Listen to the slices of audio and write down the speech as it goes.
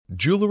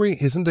Jewelry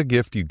isn't a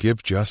gift you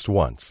give just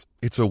once.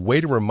 It's a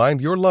way to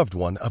remind your loved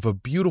one of a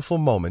beautiful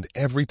moment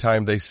every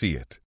time they see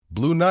it.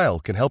 Blue Nile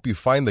can help you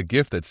find the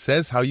gift that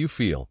says how you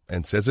feel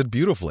and says it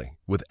beautifully,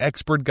 with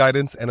expert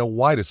guidance and a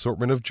wide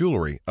assortment of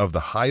jewelry of the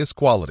highest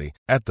quality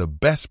at the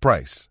best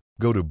price.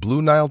 Go to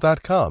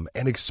BlueNile.com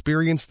and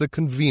experience the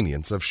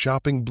convenience of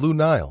shopping Blue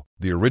Nile,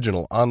 the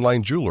original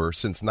online jeweler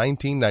since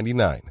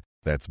 1999.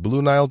 That's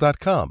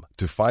BlueNile.com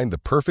to find the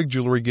perfect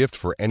jewelry gift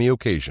for any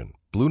occasion.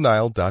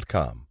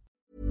 BlueNile.com.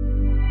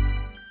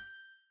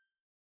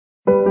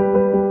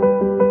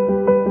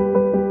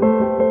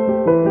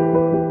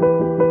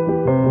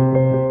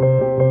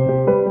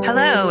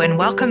 Hello, and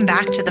welcome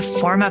back to the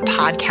Forma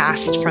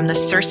podcast from the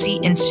Circe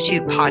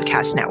Institute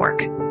Podcast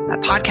Network, a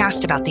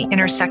podcast about the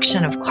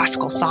intersection of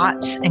classical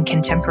thought and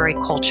contemporary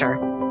culture,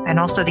 and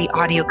also the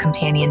audio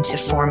companion to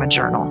Forma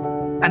Journal.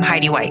 I'm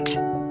Heidi White.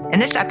 In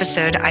this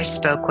episode, I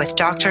spoke with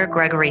Dr.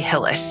 Gregory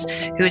Hillis,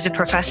 who is a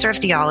professor of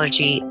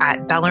theology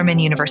at Bellarmine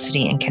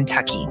University in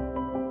Kentucky.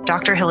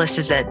 Dr. Hillis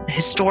is a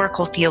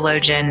historical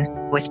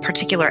theologian with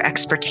particular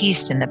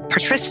expertise in the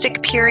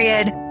patristic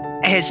period.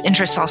 His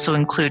interests also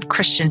include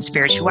Christian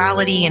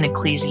spirituality and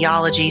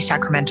ecclesiology,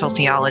 sacramental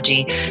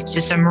theology.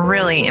 So some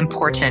really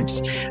important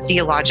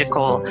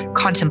theological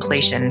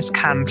contemplations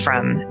come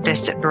from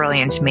this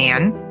brilliant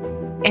man.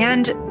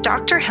 And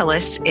Dr.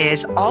 Hillis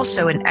is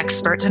also an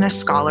expert and a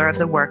scholar of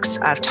the works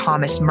of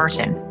Thomas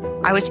Merton.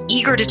 I was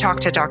eager to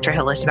talk to Dr.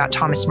 Hillis about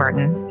Thomas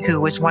Merton, who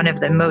was one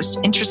of the most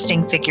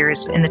interesting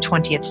figures in the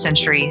 20th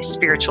century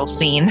spiritual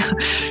scene,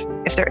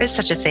 if there is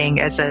such a thing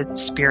as a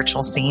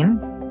spiritual scene.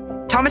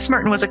 Thomas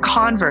Merton was a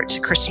convert to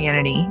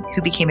Christianity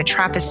who became a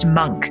Trappist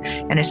monk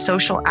and a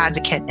social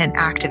advocate and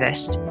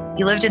activist.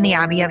 He lived in the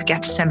Abbey of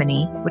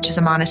Gethsemane, which is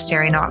a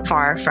monastery not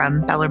far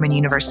from Bellarmine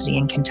University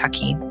in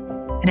Kentucky.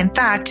 And in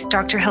fact,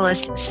 Dr.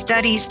 Hillis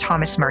studies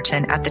Thomas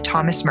Merton at the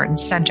Thomas Merton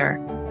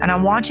Center, and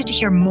I wanted to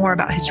hear more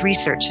about his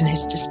research and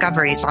his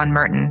discoveries on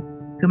Merton,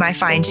 whom I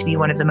find to be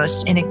one of the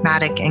most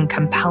enigmatic and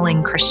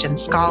compelling Christian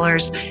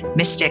scholars,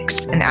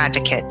 mystics, and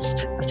advocates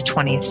of the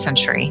 20th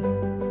century.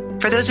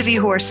 For those of you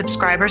who are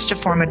subscribers to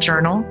Forma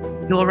Journal,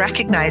 you will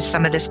recognize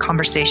some of this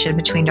conversation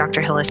between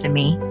Dr. Hillis and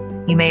me.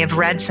 You may have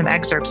read some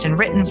excerpts in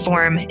written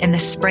form in the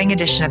spring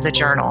edition of the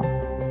journal.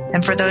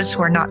 And for those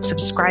who are not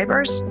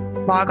subscribers,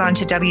 log on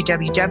to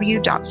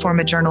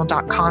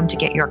www.formajournal.com to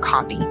get your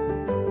copy.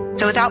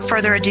 So without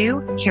further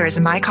ado, here is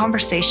my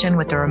conversation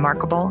with the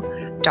remarkable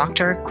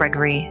Dr.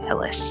 Gregory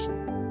Hillis.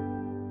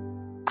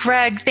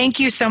 Greg, thank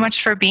you so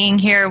much for being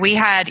here.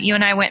 You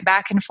and I went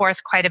back and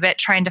forth quite a bit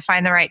trying to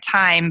find the right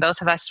time.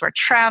 Both of us were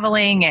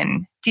traveling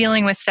and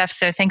dealing with stuff.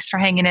 So thanks for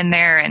hanging in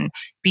there and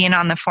being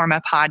on the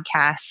Forma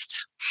podcast.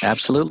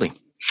 Absolutely.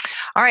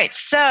 All right.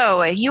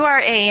 So you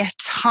are a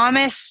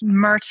Thomas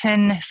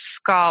Merton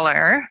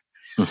scholar.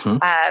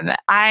 Mm-hmm.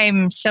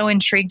 I'm so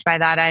intrigued by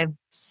that. I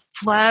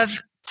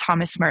love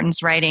Thomas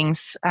Merton's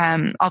writings.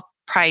 I'll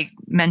probably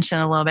mention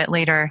a little bit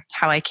later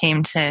how I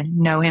came to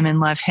know him and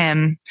love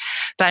him.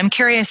 But I'm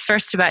curious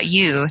first about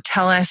you.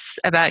 Tell us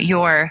about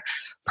your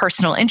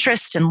personal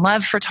interest and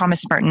love for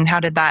Thomas Merton. How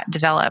did that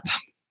develop?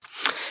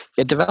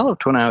 It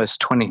developed when I was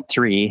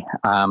 23.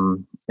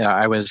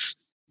 I was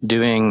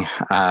doing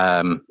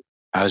an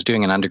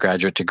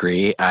undergraduate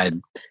degree.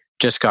 I'd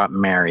just got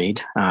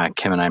married.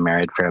 Kim and I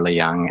married fairly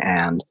young,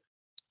 and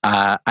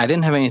I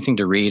didn't have anything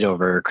to read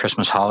over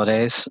Christmas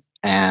holidays,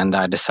 and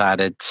I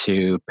decided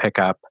to pick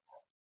up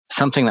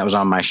something that was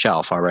on my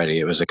shelf already.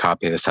 It was a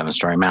copy of The Seven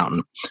Storey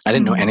Mountain. I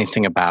didn't know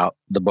anything about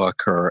the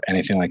book or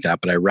anything like that,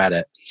 but I read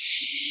it.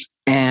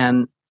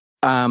 And,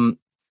 I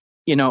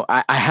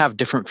have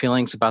different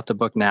feelings about the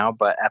book now,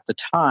 but at the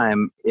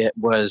time, it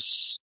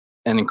was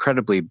an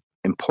incredibly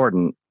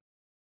important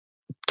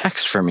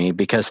text for me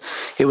because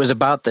it was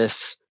about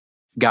this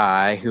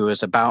guy who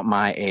was about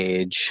my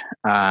age,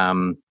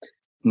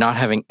 not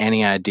having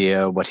any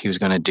idea what he was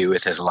going to do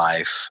with his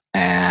life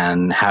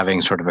and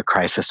having sort of a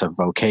crisis of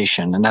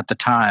vocation. And at the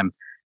time,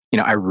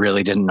 I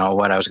really didn't know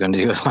what I was going to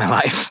do with my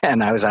life,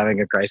 and I was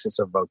having a crisis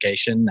of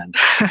vocation. And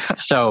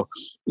so,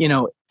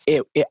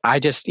 I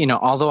just,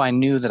 although I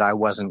knew that I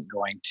wasn't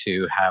going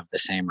to have the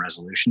same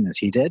resolution as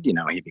he did,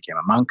 he became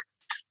a monk,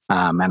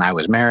 and I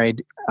was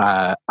married.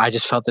 I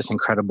just felt this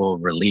incredible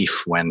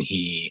relief when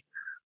he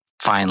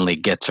finally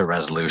gets a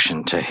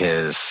resolution to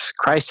his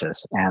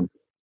crisis. And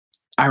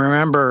I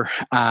remember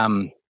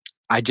after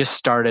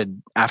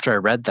I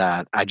read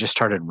that, I just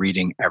started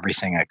reading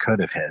everything I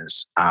could of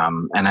his.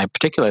 And I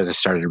particularly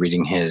started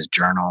reading his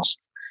journals.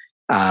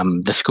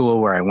 The school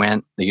where I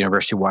went, the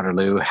University of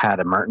Waterloo, had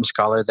a Merton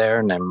scholar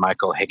there named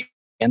Michael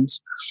Higgins.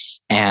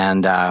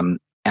 And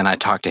I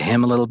talked to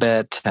him a little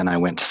bit, and I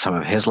went to some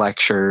of his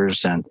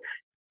lectures, and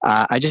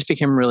I just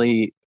became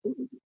really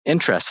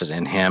interested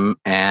in him.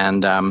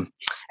 And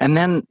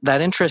then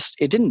that interest,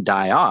 it didn't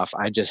die off.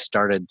 I just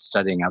started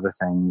studying other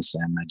things,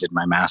 and I did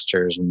my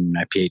master's and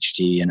my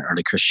PhD in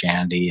early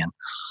Christianity.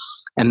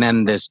 And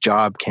then this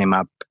job came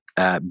up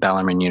at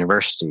Bellarmine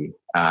University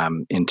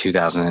in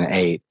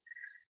 2008.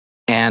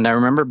 And I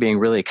remember being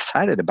really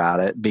excited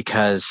about it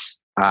because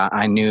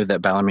I knew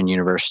that Bellarmine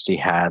University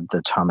had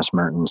the Thomas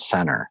Merton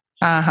Center.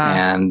 Uh-huh.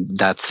 And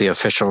that's the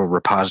official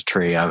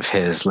repository of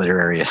his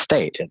literary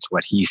estate. It's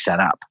what he set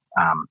up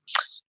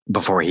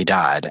before he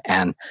died.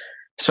 And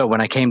so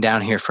when I came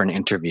down here for an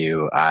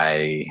interview,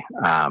 I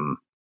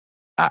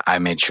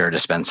made sure to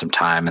spend some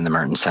time in the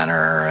Merton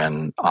Center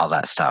and all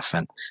that stuff.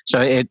 And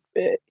so it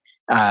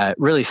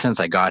really, since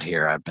I got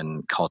here, I've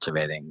been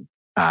cultivating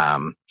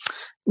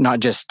not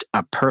just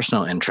a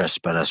personal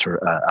interest, but a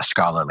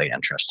scholarly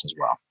interest as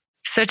well.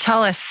 So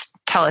tell us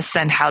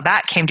then how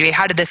that came to be.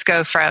 How did this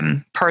go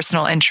from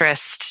personal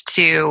interest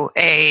to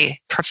a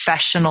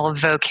professional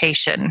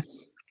vocation?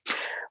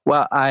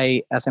 Well,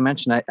 as I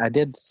mentioned, I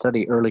did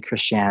study early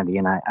Christianity,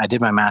 and I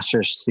did my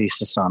master's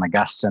thesis on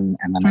Augustine,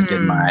 and then I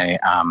did my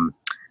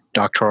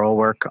doctoral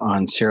work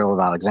on Cyril of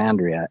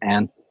Alexandria.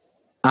 And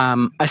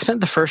I spent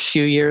the first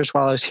few years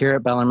while I was here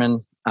at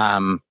Bellarmine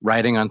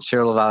writing on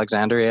Cyril of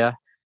Alexandria,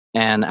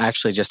 and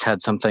actually just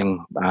had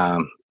something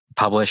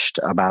published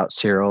about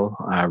Cyril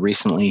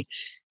recently.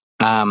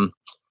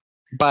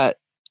 But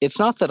it's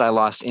not that I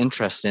lost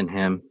interest in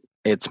him.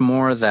 It's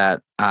more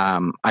that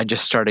I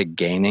just started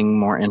gaining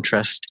more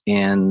interest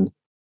in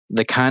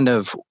the kind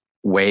of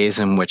ways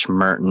in which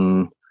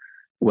Merton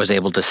was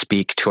able to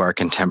speak to our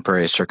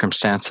contemporary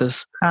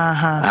circumstances.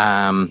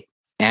 Uh-huh.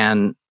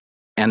 And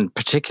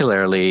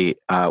particularly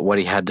what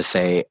he had to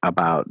say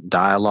about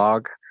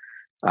dialogue,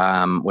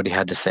 what he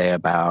had to say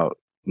about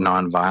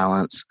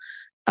nonviolence,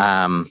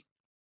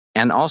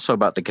 and also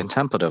about the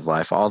contemplative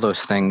life. All those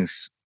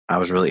things I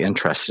was really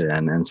interested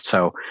in. And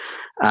so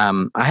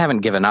I haven't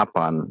given up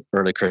on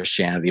early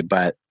Christianity,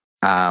 but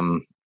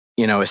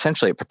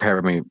essentially it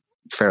prepared me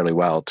fairly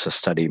well to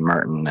study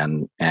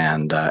Merton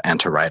and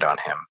to write on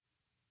him.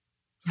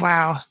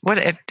 Wow.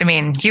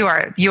 You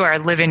are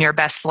living your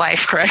best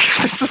life, Greg.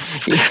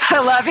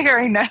 I love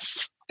hearing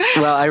this.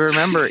 Well, I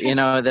remember,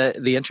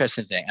 the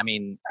interesting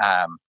thing,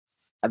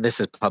 this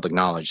is public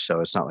knowledge, so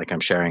it's not like I'm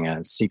sharing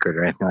a secret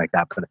or anything like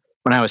that. But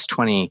when I was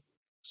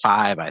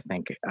 25, I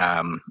think,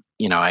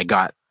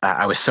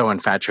 I was so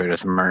infatuated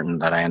with Merton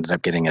that I ended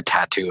up getting a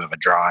tattoo of a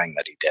drawing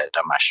that he did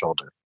on my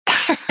shoulder.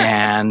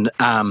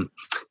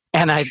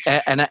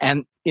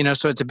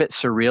 So it's a bit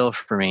surreal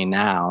for me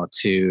now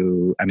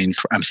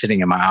I'm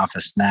sitting in my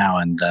office now,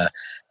 and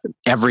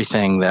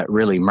everything that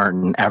really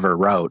Merton ever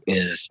wrote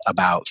is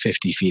about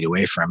 50 feet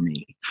away from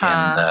me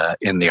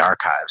in the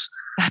archives.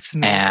 That's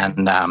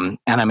amazing. And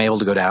I'm able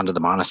to go down to the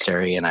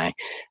monastery, and I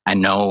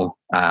know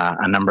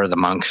a number of the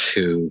monks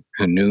who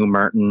knew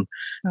Merton.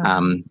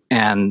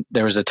 And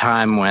there was a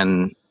time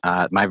when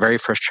my very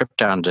first trip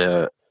down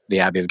to the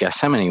Abbey of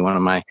Gethsemani, one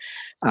of my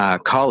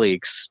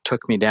colleagues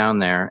took me down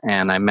there,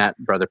 and I met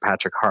Brother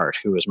Patrick Hart,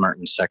 who was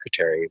Merton's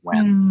secretary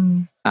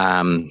when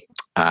in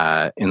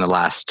the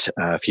last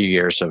few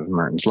years of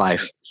Merton's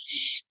life.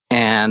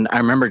 And I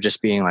remember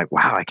just being like,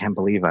 wow, I can't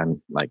believe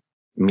I'm like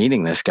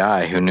meeting this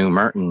guy who knew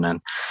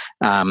Merton.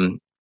 And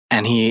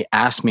he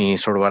asked me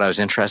sort of what I was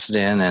interested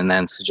in, and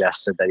then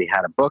suggested that he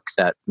had a book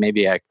that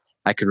maybe I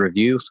could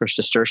review for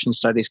Cistercian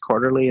Studies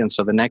Quarterly. And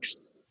so the next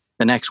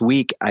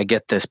week, I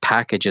get this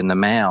package in the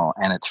mail,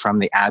 and it's from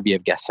the Abbey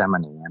of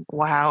Gethsemani. And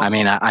wow.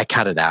 I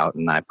cut it out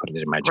and I put it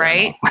in my journal.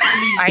 Right?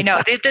 I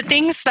know. The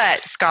things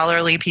that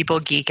scholarly people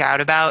geek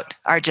out about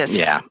are just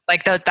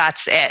like,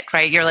 that's it,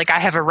 right? You're like, I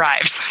have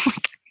arrived.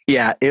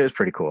 Yeah, it was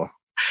pretty cool.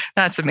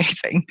 That's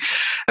amazing.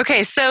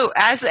 Okay, so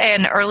as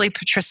an early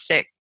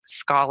patristic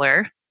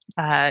scholar,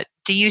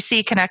 do you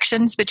see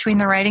connections between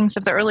the writings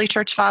of the early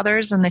church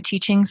fathers and the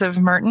teachings of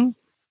Merton?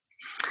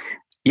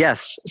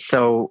 Yes.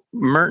 So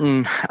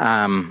Merton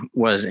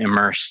was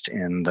immersed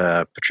in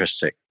the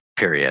patristic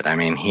period.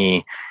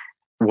 He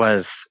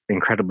was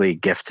incredibly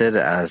gifted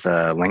as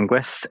a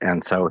linguist,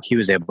 and so he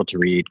was able to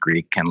read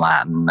Greek and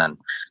Latin,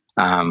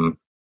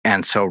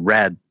 and so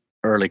read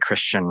early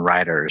Christian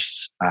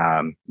writers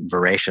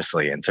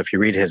voraciously. And so if you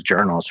read his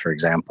journals, for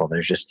example,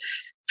 there's just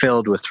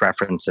filled with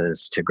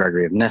references to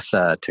Gregory of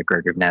Nyssa, to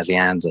Gregory of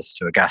Nazianzus,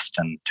 to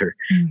Augustine,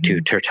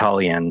 to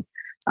Tertullian,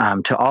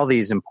 to all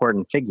these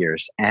important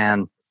figures.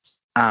 And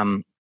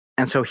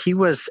so he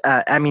was,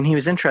 he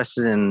was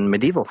interested in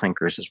medieval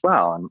thinkers as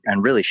well,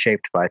 and really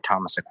shaped by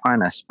Thomas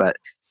Aquinas. But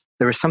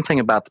there was something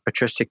about the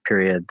patristic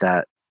period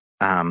that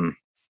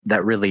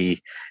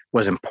really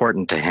was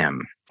important to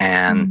him.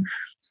 And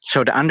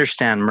so to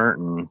understand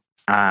Merton,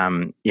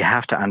 you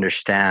have to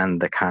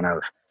understand the kind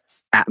of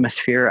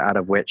atmosphere out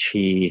of which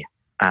he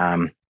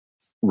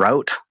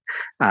wrote,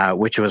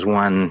 which was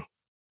one,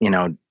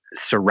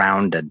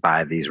 surrounded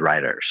by these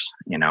writers,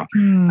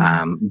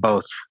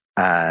 both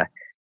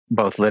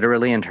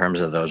literally in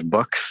terms of those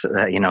books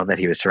that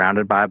he was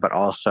surrounded by, but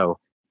also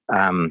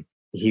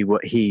he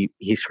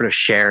sort of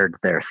shared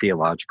their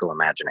theological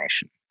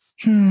imagination.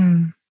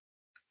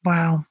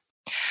 Wow.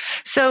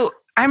 So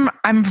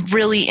I'm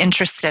really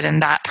interested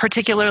in that,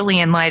 particularly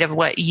in light of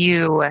what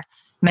you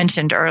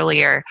mentioned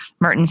earlier,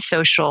 Merton's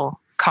social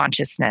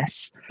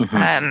consciousness.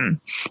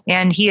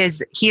 And he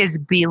is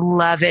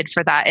beloved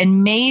for that.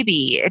 And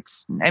maybe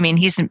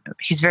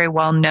he's very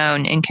well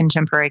known in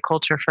contemporary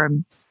culture for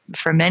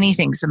for many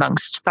things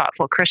amongst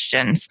thoughtful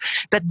Christians,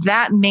 but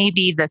that may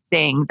be the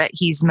thing that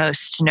he's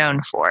most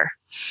known for.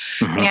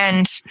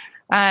 And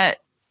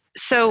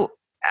so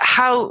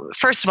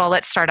first of all,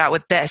 let's start out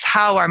with this.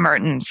 How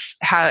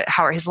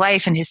are his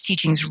life and his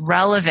teachings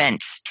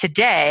relevant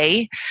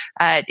today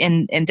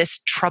in this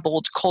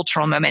troubled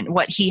cultural moment,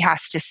 what he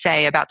has to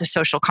say about the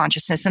social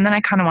consciousness? And then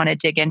I kind of want to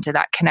dig into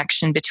that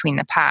connection between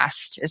the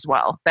past as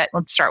well. But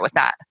let's start with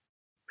that.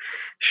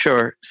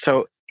 Sure.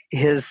 So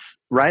his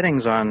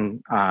writings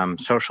on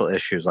social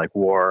issues like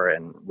war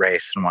and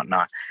race and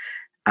whatnot,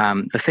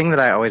 the thing that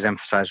I always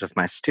emphasize with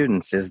my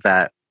students is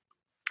that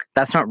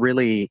that's not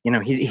really,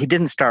 he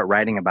didn't start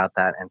writing about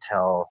that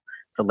until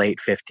the late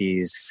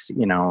 50s,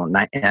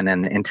 and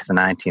then into the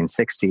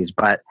 1960s.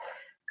 But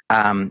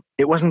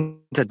it wasn't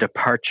a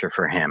departure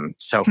for him.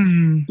 So,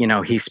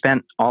 he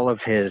spent a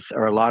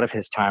lot of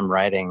his time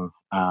writing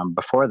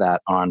before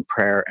that on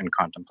prayer and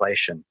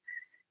contemplation.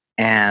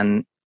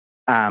 And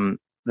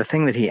the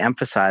thing that he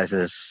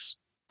emphasizes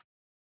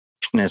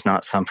is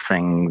not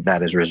something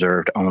that is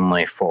reserved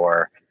only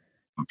for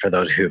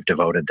those who have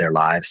devoted their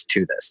lives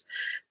to this,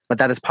 but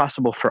that is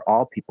possible for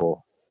all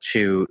people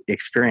to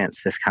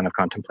experience this kind of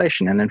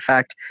contemplation. And in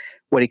fact,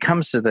 what he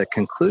comes to the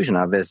conclusion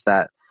of is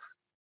that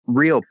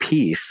real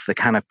peace, the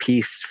kind of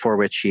peace for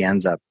which he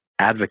ends up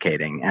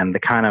advocating, and the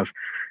kind of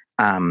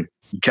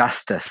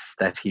justice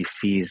that he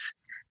sees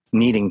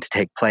needing to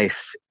take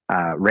place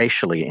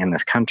racially in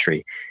this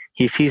country,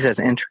 he sees as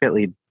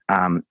intricately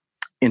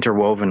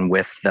interwoven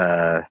with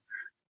the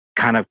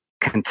kind of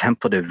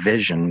contemplative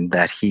vision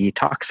that he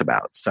talks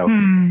about. So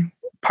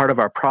part of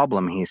our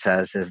problem, he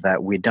says, is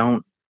that we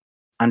don't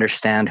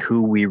understand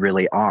who we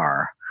really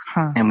are,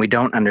 and we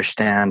don't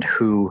understand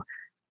who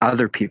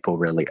other people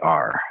really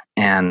are.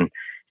 And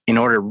in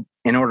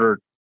order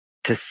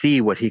to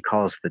see what he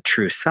calls the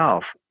true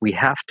self, we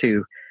have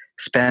to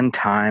spend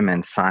time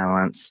in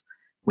silence.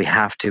 We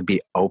have to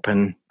be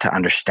open to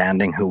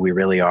understanding who we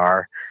really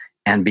are,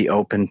 and be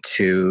open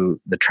to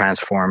the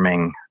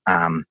transforming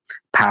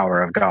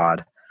power of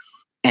God.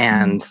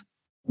 And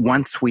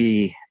once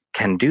we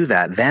can do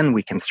that, then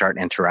we can start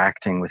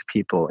interacting with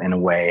people in a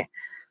way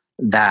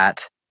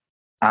that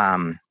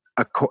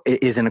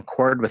is in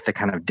accord with the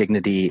kind of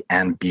dignity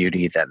and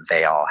beauty that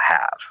they all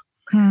have.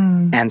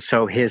 And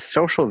so his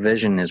social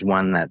vision is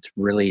one that's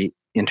really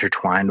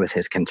intertwined with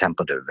his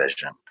contemplative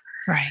vision.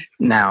 Right.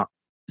 Now,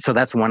 so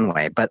that's one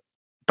way. But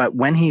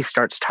when he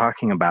starts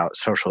talking about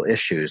social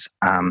issues,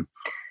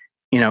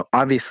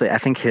 obviously, I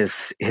think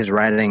his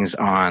writings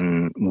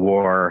on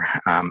war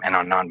and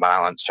on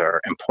nonviolence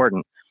are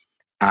important,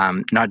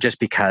 not just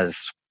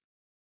because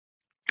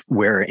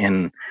we're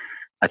in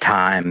a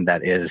time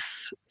that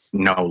is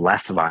no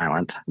less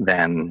violent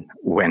than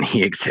when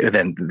he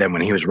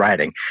was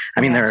writing.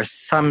 I mean,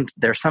 Yes.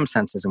 there are some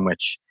senses in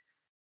which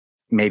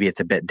maybe it's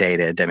a bit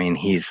dated. I mean,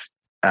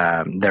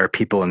 there are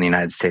people in the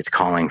United States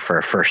calling for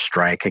a first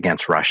strike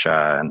against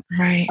Russia, and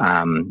Right.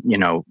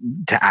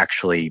 To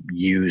actually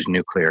use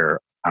nuclear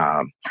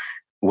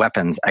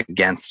weapons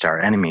against our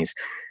enemies.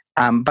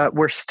 But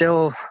we're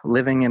still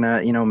living in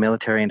a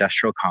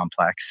military-industrial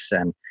complex,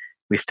 and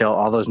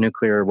all those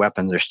nuclear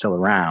weapons are still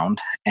around,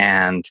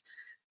 and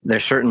there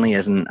certainly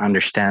is an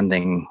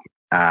understanding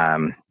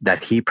that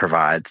he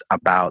provides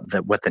about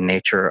what the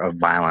nature of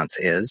violence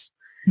is,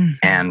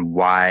 and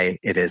why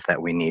it is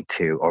that we need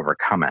to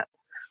overcome it.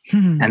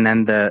 And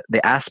then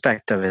the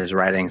aspect of his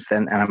writings,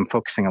 and I'm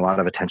focusing a lot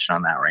of attention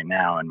on that right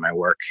now in my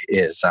work,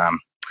 is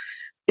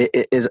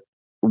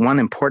one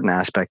important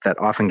aspect that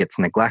often gets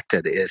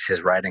neglected is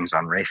his writings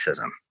on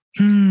racism.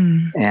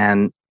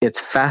 And it's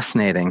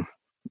fascinating.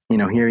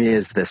 Here he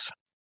is, this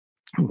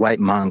white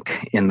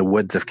monk in the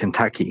woods of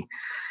Kentucky.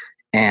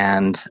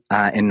 And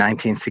in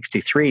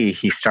 1963,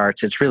 he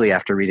starts, it's really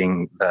after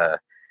reading a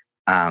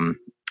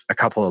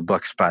couple of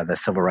books by the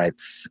civil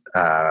rights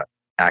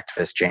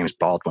activist James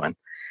Baldwin.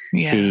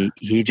 Yeah.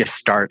 He just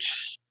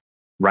starts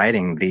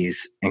writing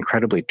these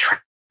incredibly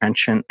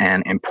trenchant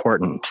and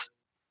important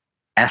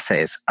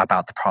essays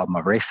about the problem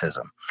of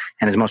racism.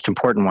 And his most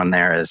important one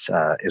there is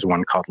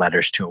one called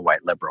Letters to a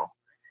White Liberal.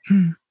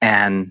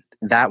 And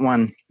that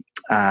one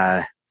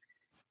kind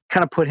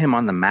of put him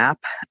on the map,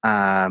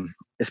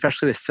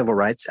 especially with civil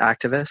rights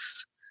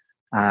activists,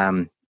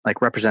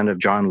 like Representative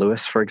John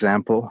Lewis, for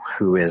example,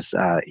 who is,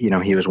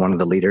 he was one of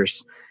the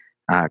leaders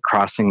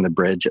crossing the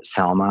bridge at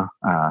Selma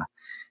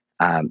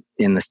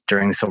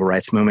during the civil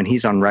rights movement.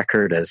 He's on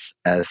record as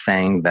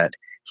saying that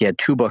he had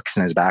two books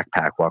in his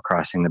backpack while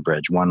crossing the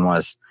bridge. One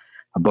was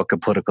a book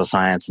of political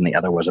science, and the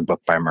other was a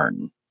book by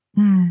Merton.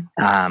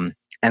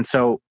 And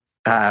so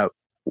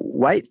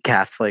white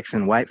Catholics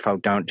and white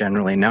folk don't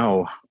generally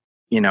know,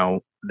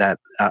 that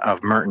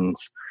of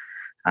Merton's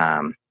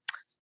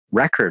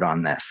record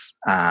on this.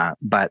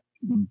 But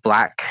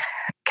Black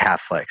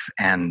Catholics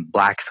and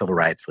Black civil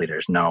rights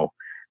leaders know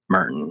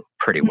Merton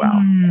pretty well.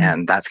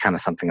 And that's kind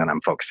of something that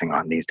I'm focusing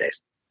on these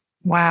days.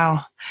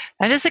 Wow.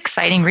 That is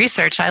exciting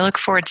research. I look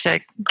forward to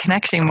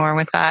connecting more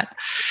with that.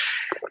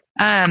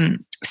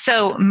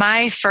 So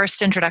my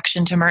first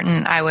introduction to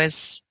Merton, I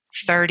was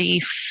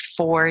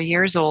 34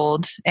 years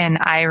old. And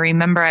I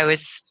remember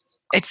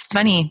it's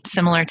funny,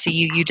 similar to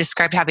you. You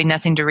described having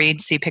nothing to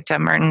read, so you picked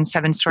up Merton's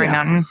Seven Storey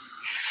Mountain.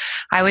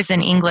 I was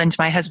in England.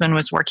 My husband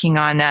was working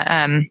on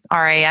a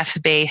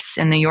RAF base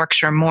in the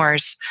Yorkshire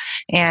Moors.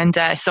 And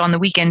so on the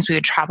weekends, we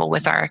would travel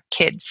with our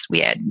kids. We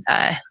had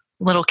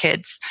little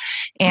kids.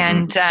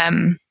 And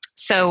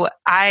so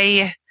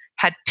I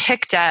had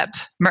picked up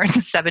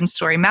Merton's Seven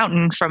Storey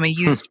Mountain from a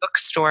used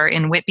bookstore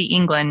in Whitby,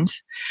 England.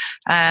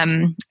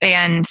 And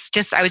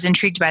I was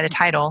intrigued by the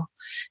title.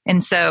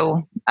 And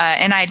so,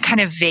 and I had kind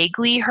of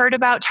vaguely heard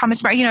about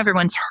Thomas Merton.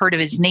 Everyone's heard of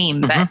his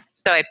name, but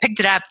so I picked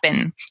it up,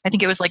 and I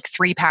think it was like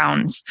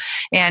 £3.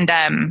 And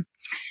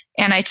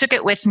I took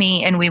it with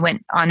me, and we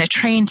went on a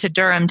train to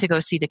Durham to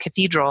go see the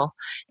cathedral.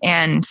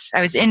 And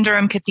I was in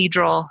Durham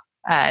Cathedral,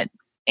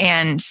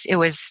 and it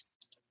was,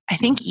 I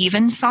think,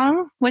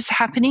 Evensong was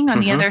happening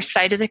on the other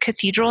side of the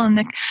cathedral.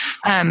 And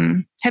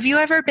have you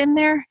ever been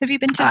there? Have you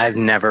been to? I've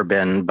never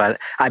been, but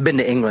I've been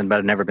to England, but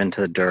I've never been to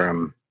the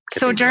Durham.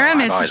 So Durham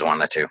I've always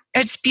wanted to.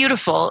 It's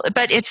beautiful,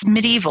 but it's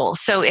medieval,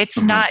 so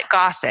it's not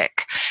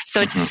Gothic.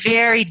 So it's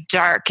very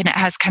dark, and it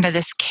has kind of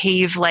this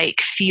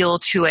cave-like feel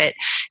to it.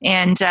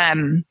 And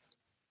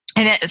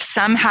it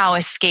somehow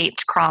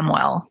escaped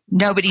Cromwell.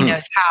 Nobody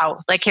knows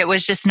how. Like, it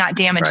was just not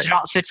damaged at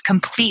all. So it's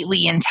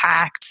completely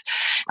intact.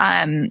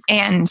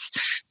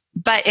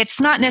 But it's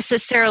not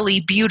necessarily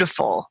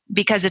beautiful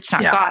because it's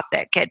not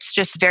Gothic. It's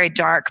just very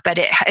dark. But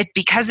it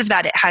because of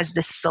that, it has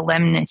this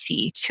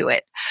solemnity to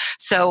it.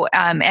 So,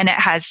 and it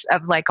has,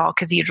 like all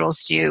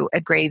cathedrals do,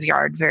 a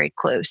graveyard very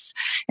close.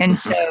 And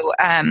so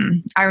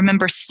I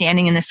remember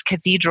standing in this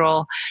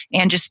cathedral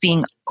and just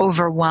being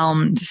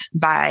overwhelmed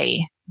by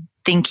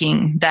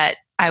thinking that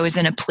I was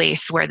in a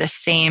place where the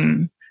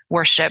same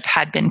worship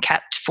had been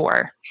kept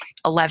for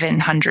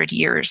 1,100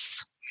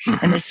 years.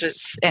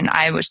 And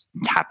I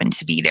happened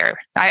to be there.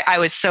 I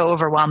was so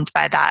overwhelmed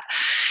by that.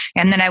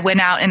 And then I went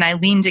out and I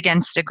leaned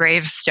against a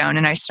gravestone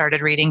and I started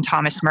reading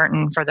Thomas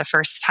Merton for the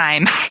first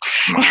time.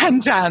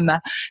 and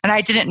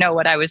I didn't know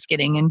what I was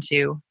getting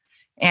into.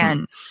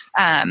 And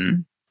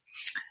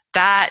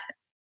that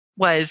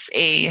was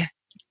a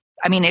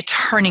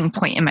turning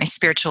point in my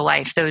spiritual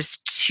life, those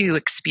two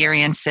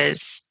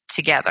experiences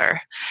together.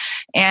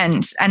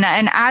 And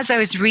as I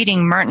was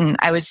reading Merton,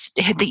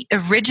 the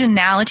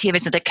originality of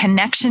it, the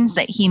connections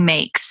that he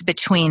makes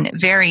between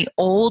very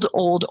old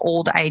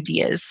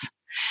ideas,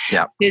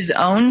 his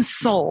own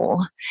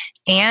soul,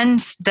 and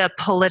the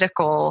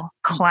political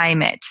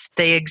climate,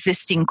 the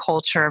existing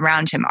culture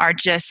around him are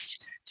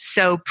just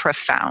so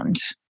profound.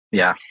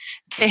 Yeah.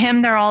 To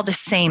him, they're all the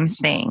same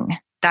thing.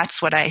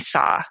 That's what I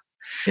saw.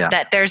 Yeah.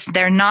 That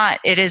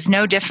it is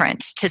no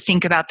different to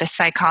think about the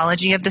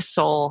psychology of the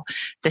soul,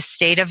 the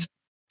state of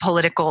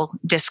political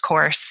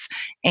discourse,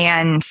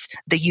 and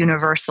the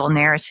universal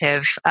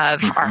narrative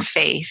of our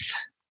faith.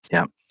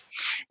 Yeah.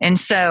 And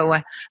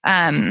so,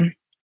 can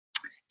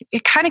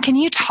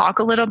you talk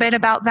a little bit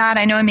about that?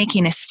 I know I'm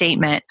making a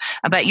statement,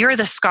 but you're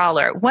the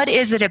scholar. What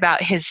is it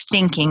about his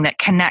thinking that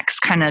connects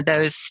kind of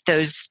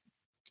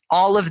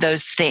all of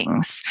those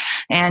things?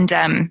 And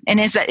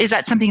is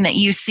that something that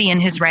you see in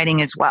his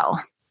writing as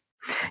well?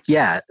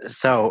 Yeah.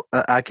 So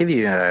I'll give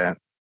you a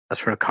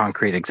sort of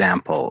concrete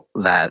example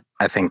that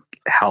I think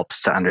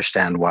helps to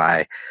understand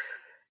why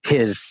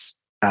his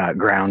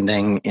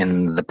grounding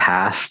in the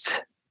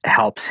past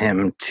helps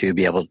him to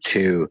be able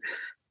to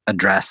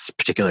address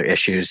particular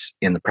issues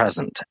in the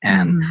present.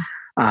 And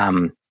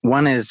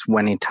one is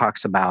when he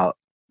talks about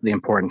the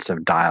importance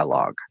of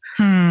dialogue.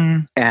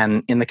 And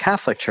in the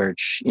Catholic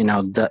Church,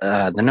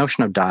 the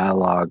notion of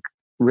dialogue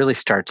really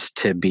starts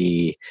to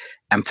be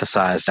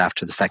emphasized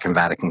after the Second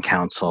Vatican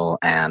Council,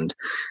 and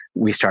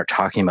we start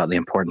talking about the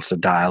importance of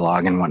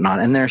dialogue and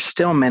whatnot. And there's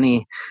still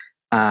many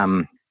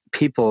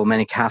people,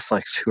 many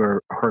Catholics who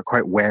are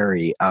quite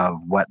wary of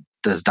what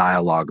does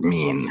dialogue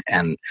mean,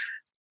 and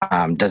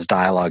does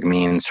dialogue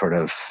mean sort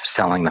of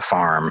selling the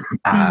farm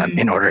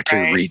in order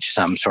to reach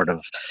some sort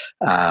of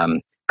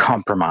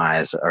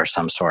compromise or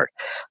some sort.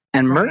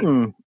 And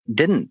Merton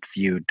didn't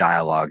view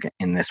dialogue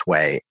in this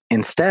way.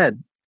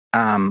 Instead,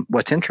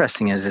 what's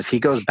interesting is he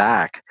goes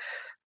back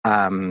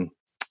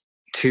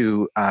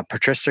to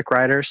patristic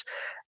writers,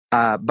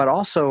 but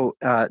also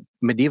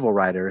medieval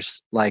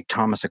writers like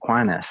Thomas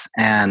Aquinas,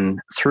 and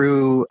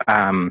through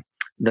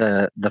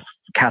the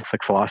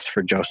Catholic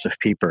philosopher Joseph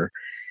Pieper,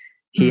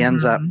 he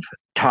ends up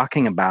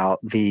talking about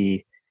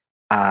the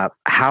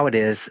how it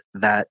is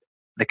that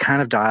the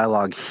kind of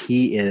dialogue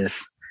he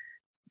is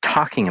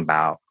talking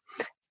about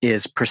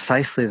is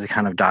precisely the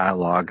kind of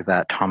dialogue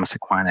that Thomas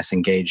Aquinas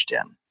engaged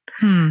in.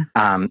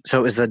 So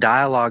it was a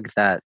dialogue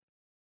that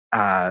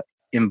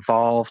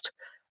involved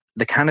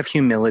the kind of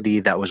humility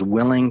that was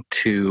willing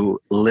to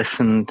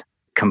listen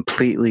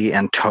completely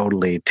and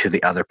totally to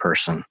the other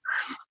person.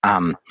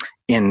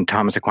 In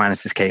Thomas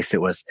Aquinas' case,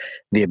 it was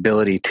the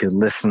ability to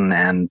listen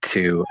and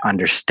to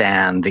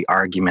understand the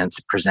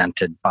arguments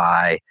presented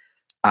by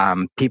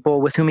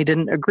people with whom he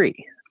didn't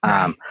agree.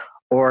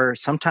 Or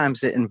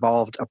sometimes it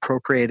involved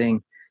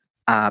appropriating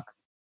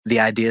the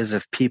ideas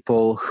of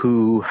people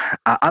who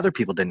other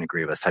people didn't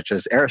agree with, such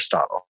as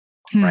Aristotle,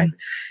 right?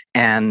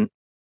 And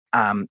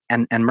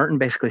Merton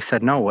basically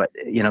said, no,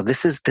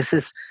 this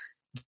is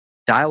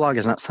dialogue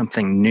is not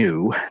something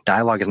new.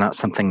 Dialogue is not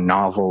something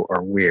novel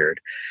or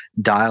weird.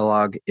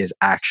 Dialogue is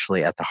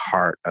actually at the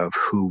heart of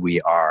who we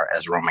are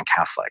as Roman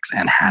Catholics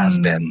and has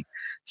been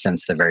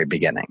since the very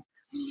beginning.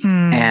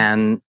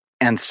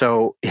 And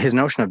so his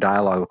notion of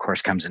dialogue, of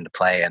course, comes into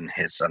play in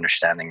his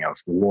understanding of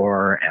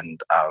war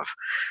and of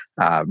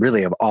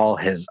really of all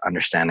his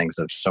understandings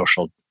of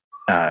social,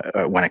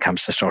 when it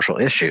comes to social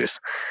issues.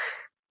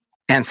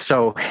 And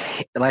so,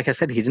 like I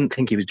said, he didn't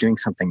think he was doing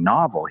something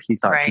novel. He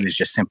thought he was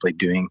just simply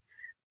doing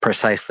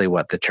precisely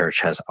what the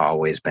church has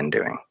always been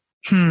doing.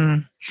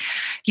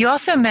 You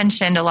also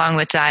mentioned, along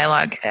with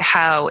dialogue,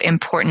 how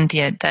important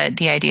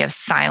the idea of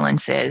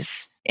silence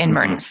is in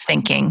Merton's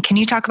thinking. Can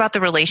you talk about the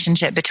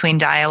relationship between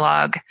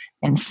dialogue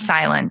and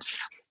silence?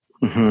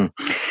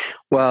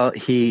 Well,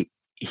 he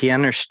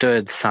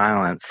understood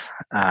silence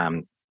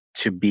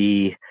to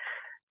be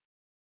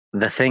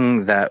the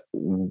thing that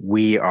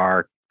we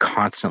are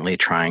constantly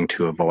trying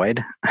to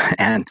avoid.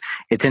 And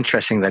it's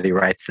interesting that he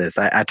writes this.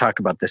 I talk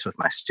about this with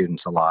my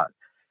students a lot,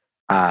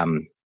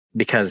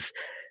 because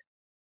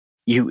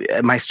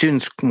my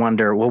students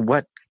wonder, well,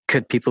 what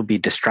could people be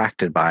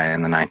distracted by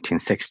in the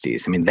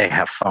 1960s? I mean, they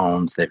have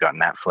phones, they've got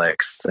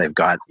Netflix, they've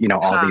got,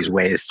 all these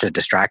ways to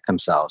distract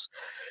themselves.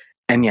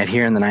 And yet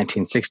here in the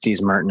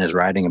 1960s, Merton is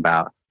writing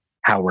about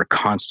how we're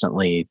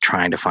constantly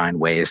trying to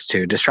find ways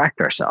to distract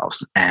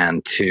ourselves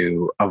and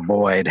to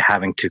avoid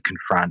having to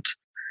confront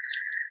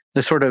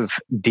the sort of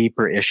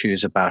deeper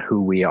issues about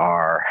who we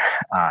are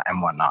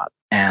and whatnot.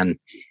 And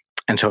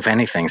so if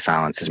anything,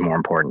 silence is more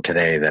important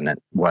today than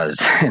it was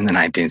in the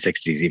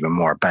 1960s, even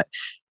more. But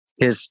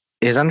his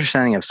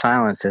understanding of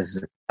silence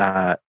is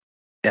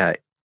it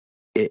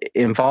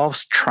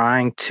involves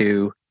trying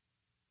to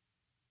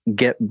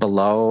get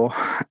below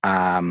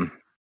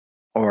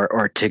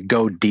or to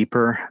go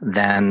deeper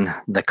than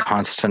the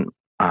constant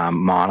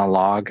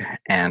monologue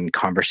and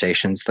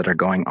conversations that are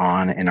going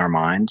on in our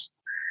minds,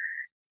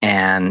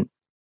 and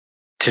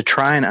to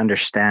try and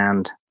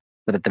understand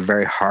that at the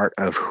very heart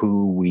of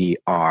who we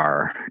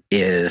are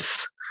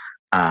is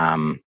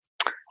that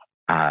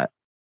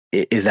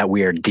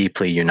we are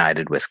deeply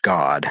united with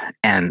God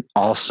and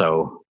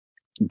also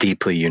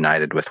deeply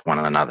united with one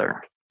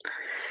another.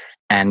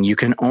 And you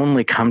can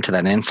only come to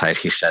that insight,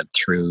 he said,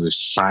 through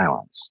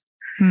silence.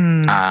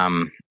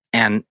 And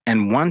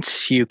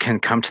once you can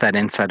come to that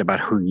insight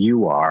about who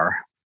you are,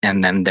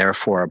 and then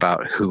therefore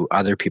about who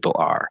other people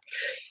are,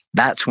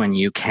 that's when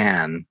you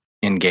can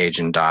engage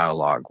in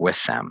dialogue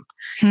with them.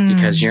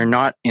 Because you're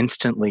not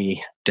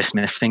instantly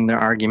dismissing their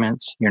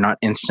arguments. You're not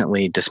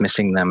instantly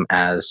dismissing them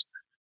as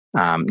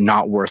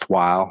not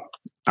worthwhile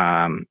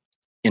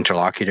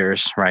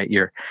interlocutors, right?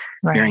 You're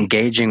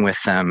engaging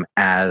with them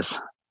as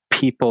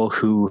people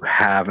who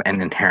have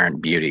an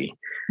inherent beauty,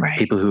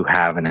 people who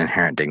have an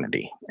inherent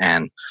dignity.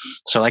 And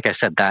so, like I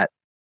said, that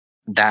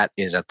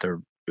is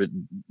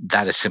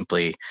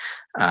simply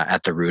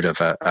at the root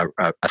of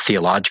a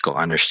theological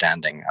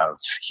understanding of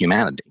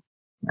humanity.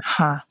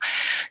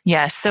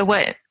 Yes. So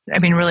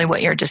really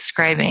what you're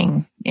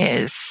describing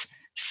is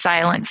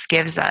silence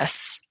gives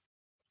us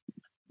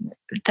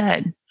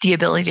the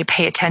ability to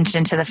pay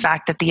attention to the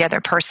fact that the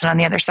other person on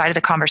the other side of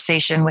the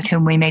conversation with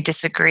whom we may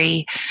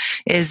disagree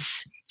is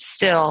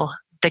still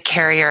the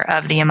carrier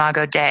of the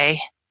Imago Dei.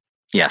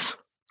 Yes.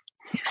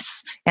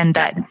 And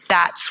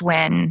that's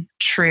when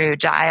true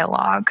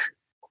dialogue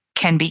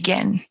can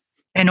begin.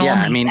 And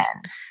only then.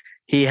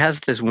 He has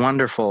this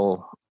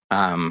wonderful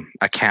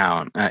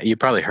account. You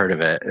probably heard of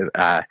it.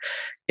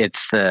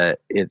 It's a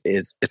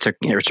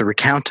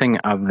recounting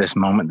of this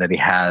moment that he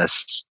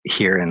has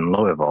here in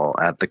Louisville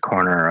at the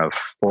corner of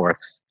 4th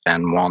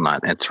and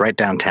Walnut. It's right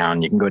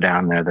downtown. You can go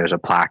down there. There's a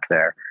plaque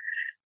there.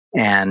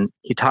 And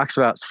he talks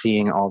about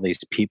seeing all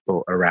these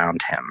people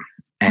around him.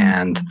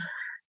 And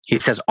he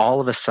says,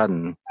 all of a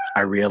sudden,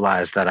 I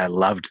realized that I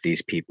loved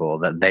these people,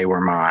 that they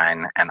were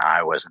mine and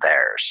I was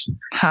theirs.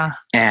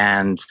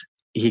 And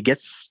he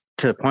gets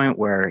to the point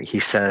where he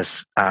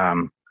says,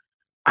 I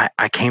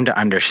came to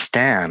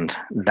understand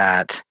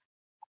that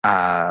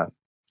the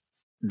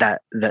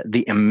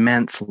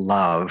immense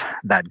love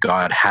that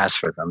God has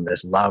for them,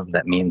 this love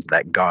that means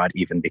that God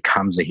even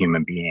becomes a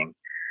human being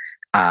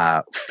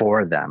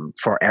for them,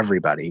 for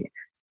everybody.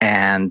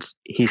 And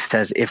he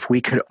says, if we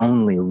could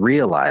only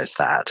realize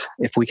that,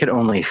 if we could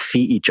only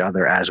see each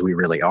other as we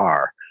really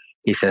are,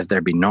 he says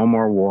there'd be no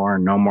more war,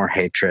 no more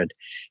hatred,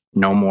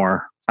 no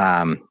more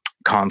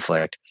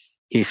conflict.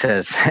 He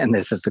says, and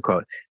this is the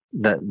quote,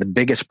 the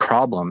biggest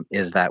problem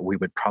is that we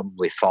would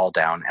probably fall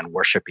down and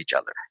worship each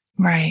other.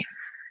 Right.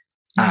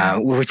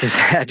 Which is,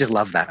 I just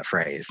love that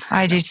phrase.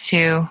 I do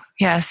too.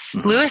 Yes.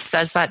 Lewis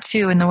says that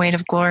too in The Weight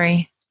of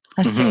Glory.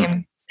 The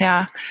same.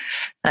 Yeah.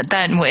 That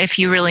if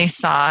you really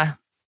saw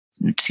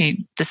the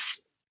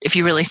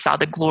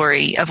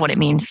glory of what it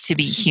means to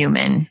be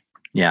human,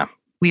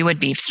 we would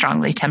be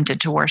strongly tempted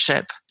to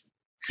worship.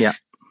 Yeah.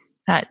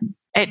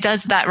 It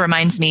does. That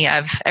reminds me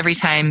of every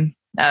time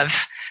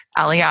of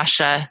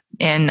Alyosha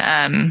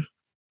in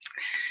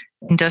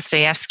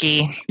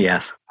Dostoevsky.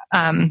 Yes.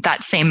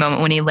 That same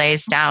moment when he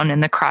lays down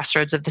in the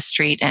crossroads of the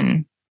street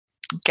and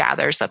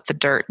gathers up the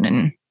dirt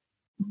and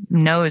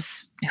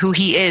knows who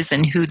he is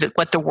and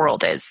what the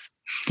world is.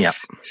 Yep.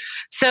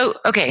 So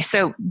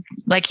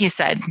like you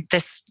said,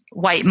 this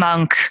white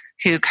monk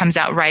who comes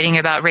out writing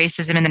about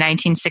racism in the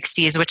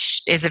 1960s,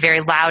 which is a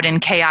very loud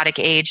and chaotic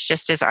age,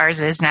 just as ours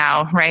is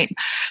now, right?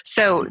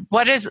 So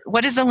what is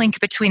the link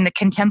between the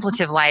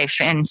contemplative life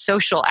and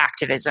social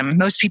activism?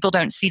 Most people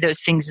don't see those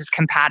things as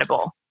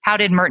compatible. How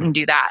did Merton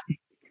do that?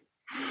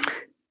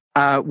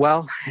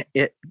 Well,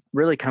 it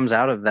really comes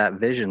out of that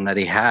vision that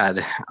he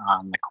had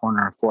on the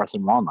corner of 4th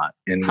and Walnut,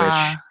 in which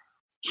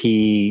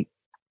he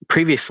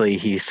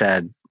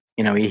said,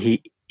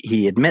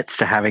 he admits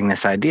to having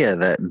this idea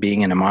that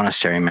being in a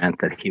monastery meant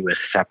that he was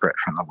separate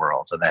from the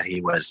world, or that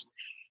he was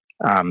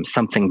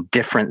something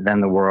different than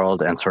the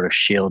world and sort of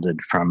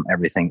shielded from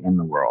everything in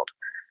the world.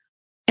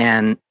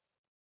 And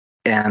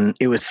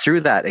it was through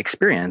that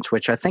experience,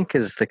 which I think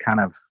is the kind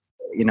of,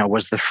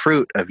 was the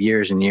fruit of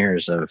years and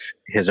years of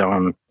his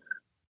own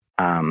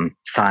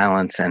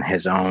silence and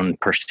his own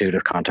pursuit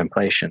of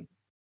contemplation.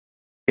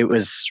 It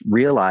was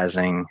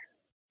realizing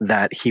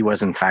that he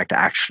was in fact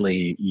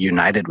actually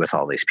united with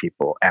all these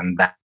people, and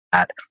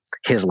that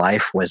his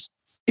life was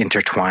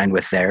intertwined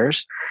with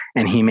theirs,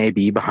 and he may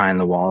be behind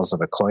the walls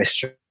of a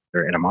cloister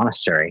in a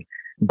monastery,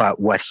 but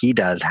what he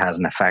does has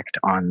an effect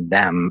on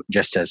them,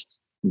 just as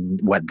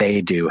what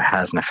they do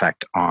has an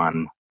effect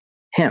on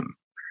him.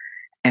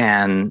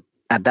 And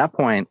at that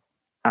point,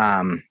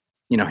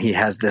 he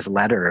has this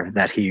letter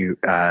that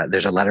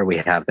there's a letter we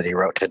have that he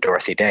wrote to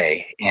Dorothy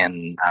Day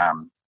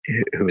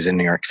who was in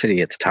New York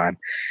City at the time,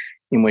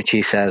 in which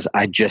he says,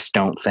 I just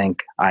don't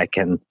think I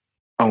can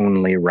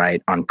only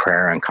write on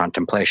prayer and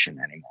contemplation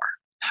anymore.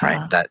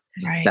 Right.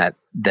 That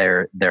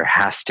there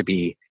has to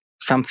be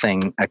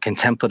something, a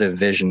contemplative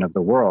vision of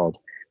the world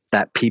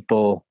that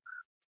people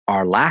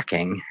are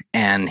lacking,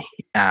 and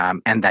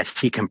that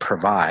he can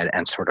provide,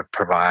 and sort of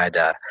provide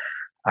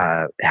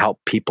help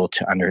people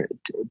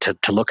to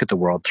look at the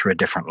world through a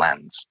different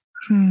lens.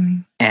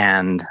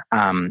 And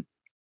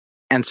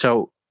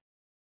so,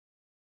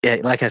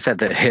 like I said,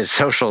 that his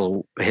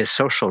social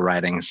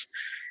writings,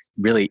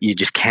 really, you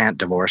just can't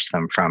divorce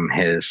them from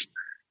his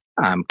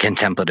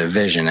contemplative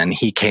vision. And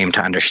he came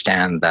to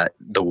understand that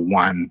the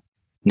one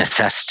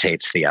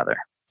necessitates the other.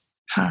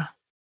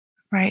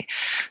 Right.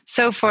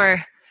 So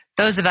for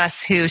those of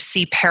us who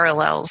see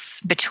parallels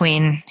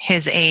between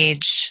his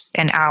age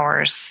and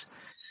ours,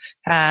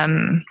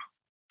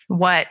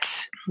 what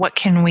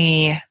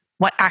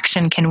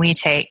action can we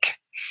take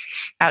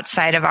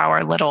outside of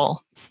our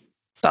little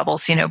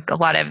bubbles? A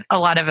lot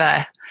of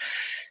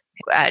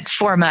at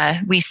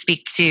Forma, we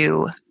speak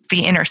to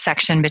the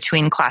intersection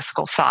between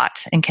classical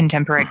thought and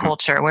contemporary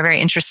culture. We're very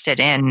interested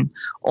in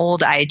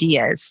old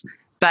ideas,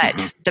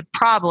 but the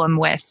problem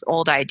with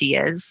old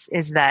ideas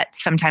is that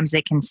sometimes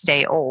they can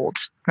stay old,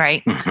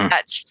 right?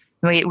 That's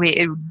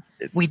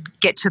we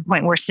get to a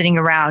point where we're sitting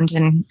around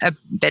in a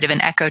bit of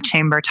an echo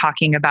chamber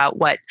talking about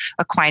what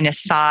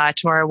Aquinas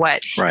thought, or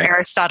what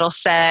Aristotle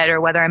said,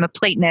 or whether I'm a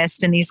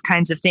Platonist, and these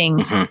kinds of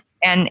things.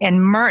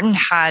 And Merton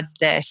had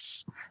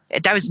this,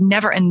 that was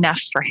never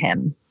enough for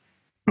him.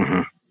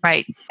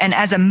 Right. And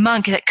as a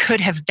monk, that could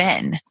have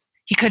been.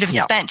 He could have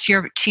spent,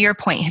 to your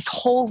point, his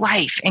whole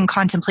life in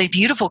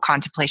beautiful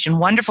contemplation,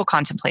 wonderful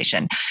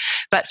contemplation.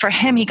 But for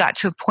him, he got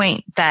to a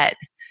point that,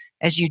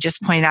 as you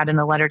just pointed out in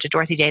the letter to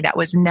Dorothy Day, that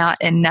was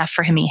not enough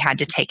for him. He had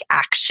to take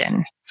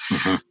action.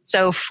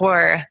 So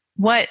for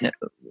what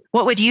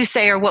would you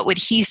say, or what would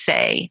he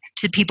say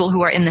to people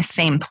who are in the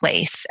same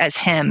place as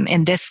him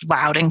in this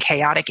loud and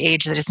chaotic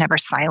age that is never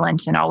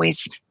silent and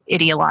always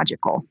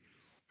ideological?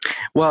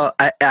 Well,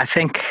 I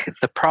think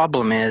the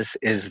problem is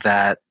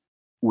that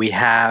we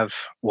have,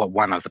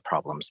 one of the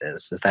problems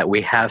is that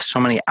we have so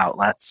many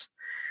outlets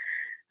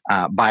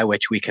by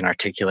which we can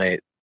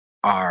articulate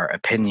our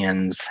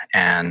opinions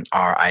and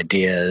our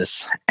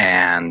ideas.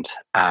 And,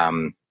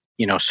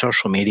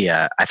 social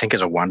media, I think,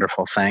 is a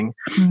wonderful thing,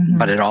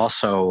 but it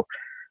also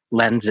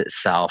lends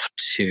itself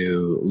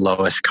to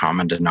lowest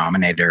common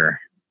denominator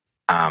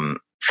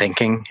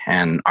thinking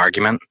and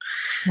argument.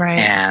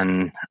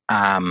 Right.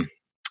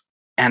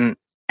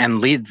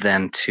 And leads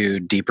then to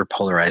deeper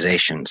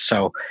polarization.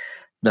 So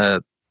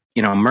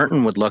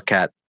Merton would look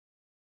at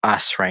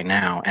us right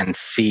now and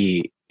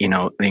see,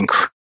 the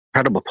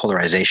incredible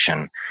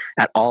polarization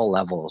at all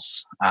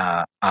levels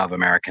of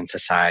American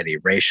society,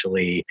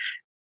 racially,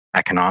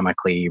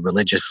 economically,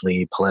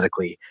 religiously,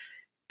 politically.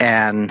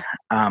 And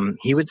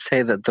he would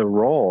say that the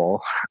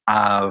role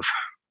of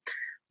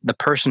the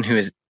person who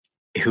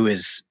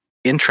is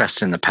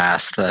interested in the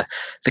past, the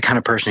kind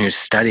of person who's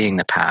studying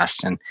the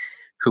past and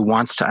who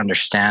wants to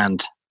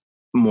understand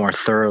more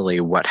thoroughly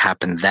what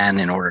happened then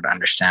in order to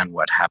understand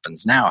what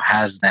happens now,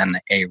 has then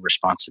a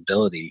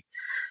responsibility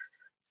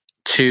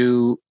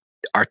to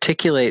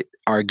articulate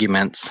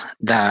arguments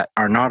that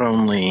are not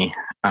only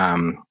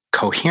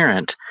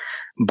coherent,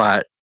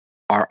 but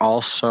are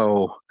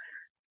also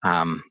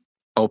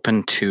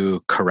open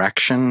to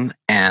correction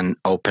and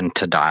open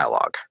to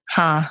dialogue.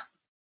 Huh.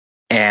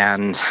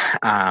 And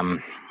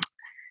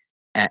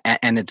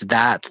it's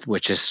that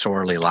which is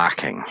sorely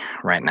lacking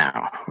right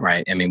now,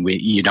 right? I mean,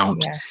 you don't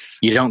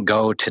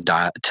go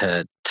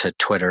to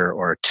Twitter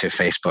or to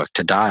Facebook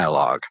to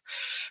dialogue,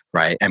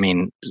 right? I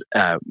mean,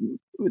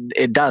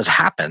 it does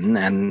happen,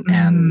 and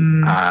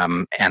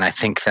I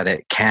think that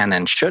it can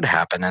and should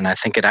happen, and I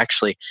think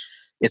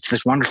it's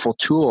this wonderful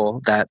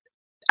tool that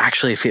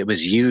actually, if it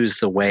was used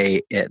the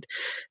way it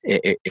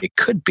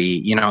could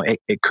be,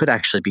 it could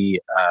actually be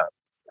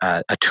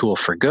a tool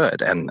for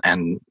good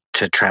and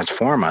to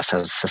transform us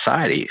as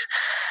societies.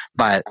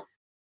 But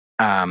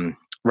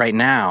right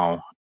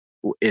now,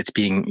 it's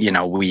being,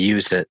 we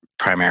use it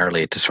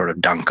primarily to sort of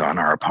dunk on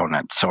our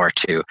opponents, or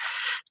to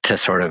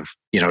sort of,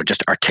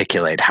 just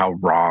articulate how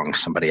wrong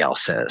somebody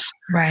else is.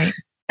 Right.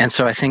 And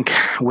so I think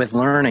with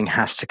learning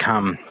has to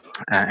come,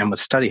 and with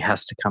study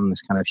has to come,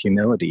 this kind of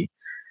humility,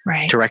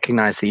 right, to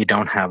recognize that you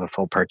don't have a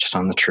full purchase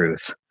on the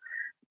truth,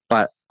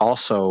 but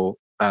also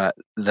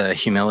the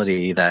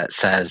humility that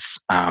says,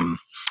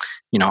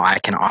 I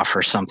can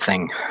offer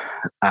something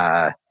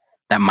that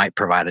might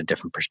provide a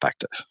different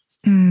perspective.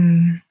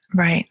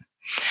 Right.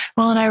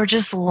 Well, and I would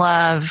just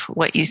love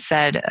what you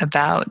said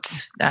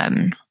about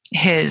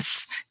his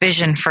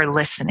vision for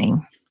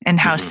listening, and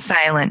how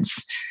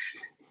silence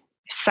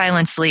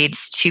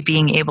leads to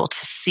being able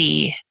to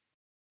see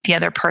the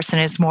other person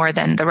is more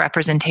than the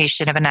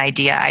representation of an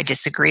idea I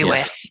disagree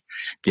with,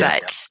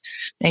 but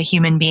a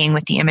human being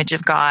with the image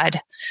of God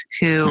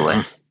who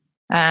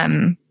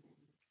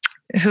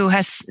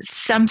has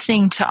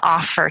something to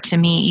offer to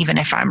me, even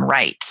if I'm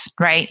right.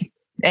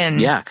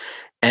 And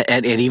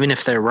even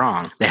if they're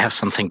wrong, they have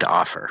something to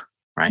offer,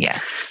 right?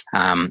 Yes.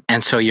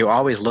 And so you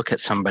always look at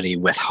somebody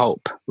with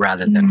hope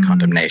rather than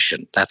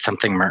condemnation. That's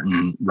something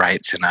Merton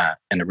writes in a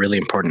really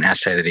important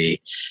essay that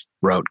he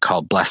wrote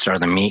called "Blessed Are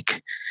the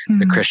Meek: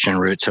 The Christian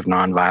Roots of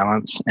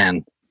Nonviolence."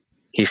 And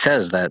he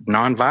says that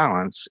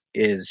nonviolence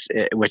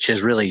which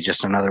is really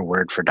just another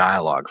word for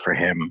dialogue for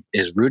him,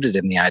 is rooted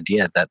in the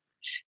idea that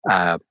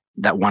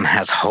that one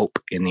has hope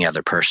in the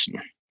other person.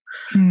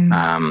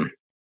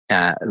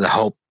 The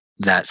hope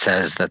that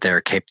says that they're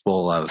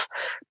capable of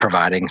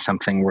providing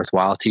something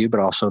worthwhile to you, but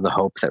also the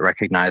hope that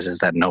recognizes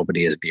that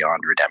nobody is beyond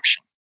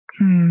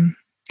redemption.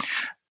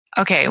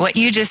 Okay, what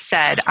you just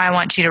said, I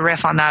want you to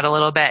riff on that a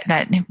little bit,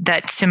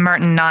 that to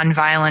Merton,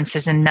 nonviolence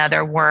is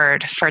another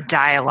word for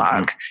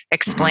dialogue.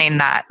 Explain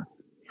that.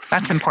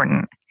 That's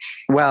important.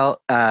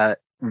 Well,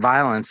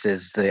 violence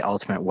is the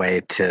ultimate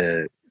way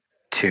to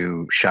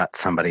shut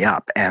somebody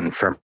up. And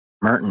for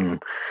Merton,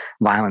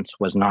 violence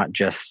was not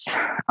just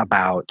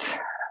about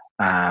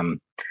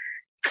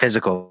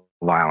physical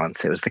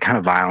violence. It was the kind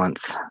of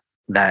violence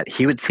that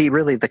he would see,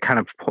 really the kind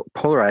of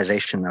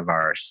polarization of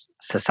our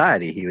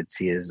society he would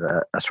see as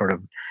a sort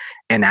of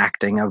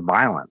enacting of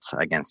violence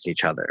against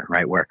each other,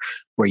 right? Where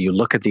you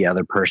look at the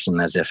other person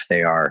as if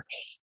they are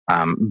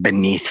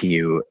beneath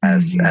you,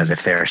 as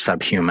if they're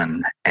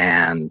subhuman.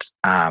 And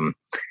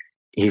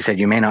he said,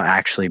 you may not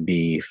actually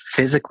be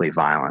physically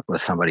violent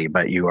with somebody,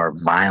 but you are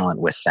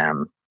violent with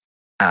them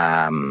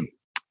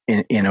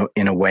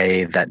in a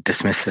way that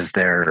dismisses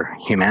their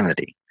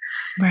humanity.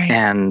 Right.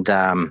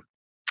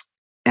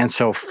 And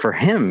so for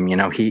him,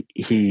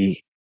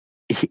 he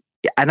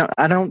I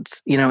don't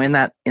in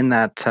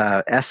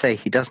that essay,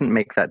 he doesn't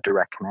make that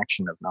direct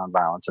connection of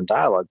nonviolence and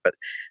dialogue, but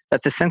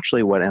that's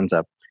essentially what ends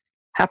up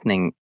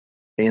happening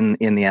in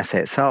the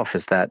essay itself,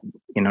 is that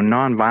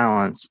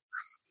nonviolence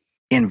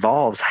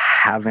involves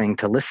having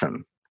to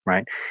listen,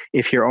 right?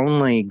 If you're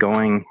only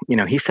going,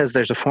 he says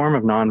there's a form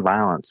of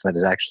nonviolence that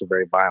is actually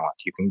very violent.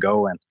 You can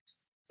go and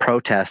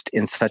protest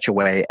in such a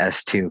way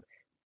as to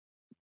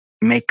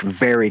make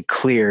very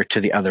clear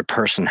to the other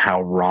person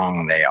how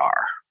wrong they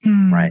are,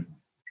 right?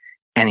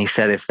 And he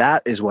said, if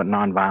that is what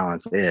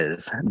nonviolence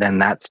is, then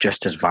that's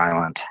just as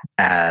violent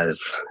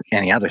as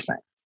any other thing.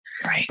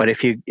 Right. But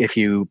if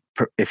you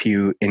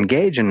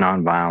engage in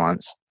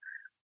nonviolence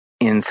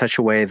in such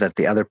a way that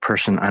the other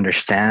person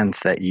understands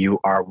that you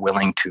are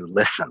willing to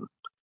listen,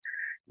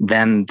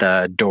 then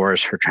the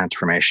doors for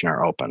transformation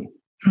are open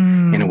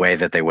in a way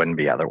that they wouldn't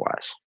be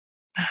otherwise.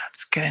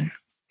 That's good.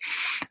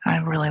 I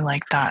really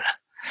like that.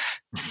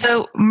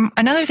 So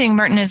another thing,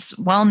 Merton is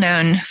well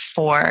known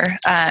for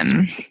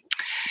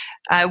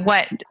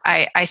what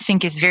I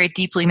think is very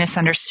deeply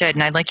misunderstood,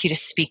 and I'd like you to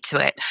speak to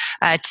it,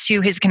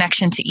 to his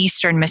connection to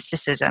Eastern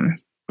mysticism.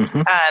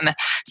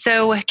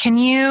 So can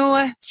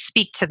you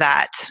speak to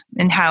that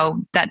and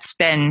how that's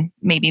been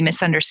maybe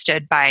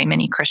misunderstood by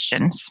many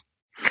Christians?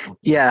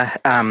 Yeah,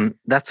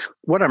 that's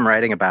what I'm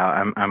writing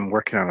about. I'm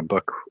working on a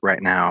book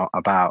right now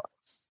about,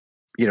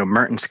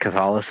 Merton's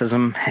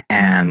Catholicism,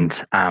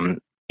 and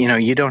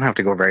you don't have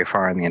to go very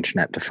far on the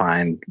internet to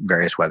find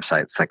various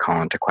websites that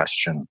call into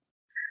question,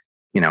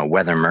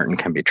 whether Merton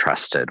can be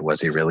trusted.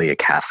 Was he really a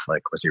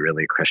Catholic? Was he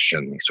really a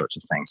Christian? These sorts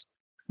of things.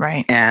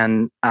 Right.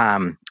 And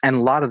a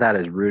lot of that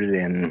is rooted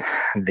in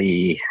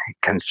the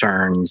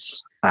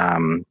concerns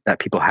that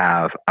people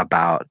have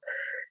about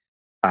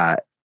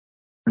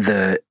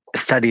the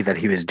study that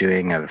he was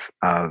doing of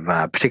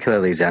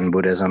particularly Zen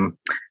Buddhism,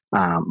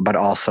 but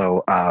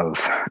also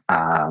of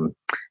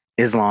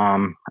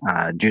Islam,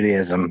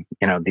 Judaism.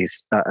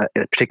 These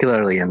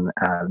particularly in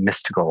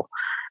mystical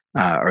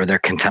or their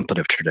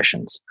contemplative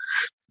traditions.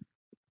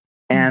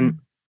 And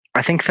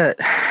I think that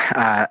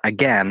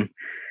again,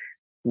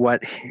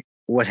 what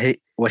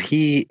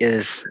he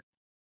is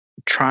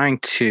trying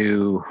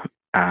to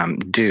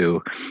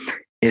do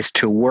is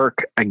to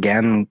work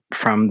again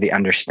from the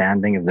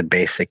understanding of the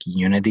basic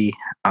unity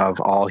of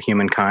all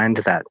humankind,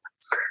 that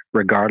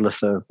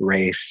regardless of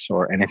race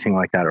or anything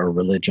like that, or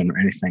religion or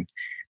anything,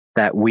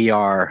 that we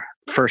are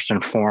first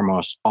and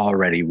foremost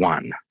already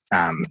one.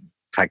 In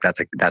fact,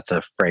 that's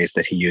a phrase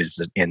that he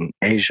uses in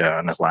Asia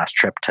on his last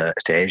trip to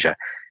Asia,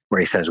 where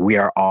he says, we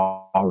are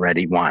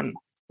already one.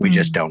 We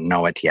just don't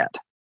know it yet.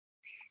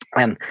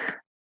 And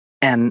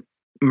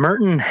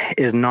Merton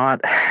is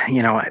not,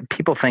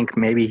 people think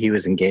maybe he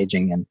was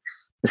engaging in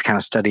this kind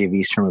of study of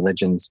Eastern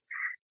religions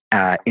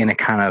in a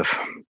kind of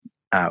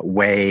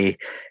way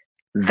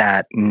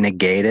that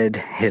negated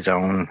his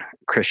own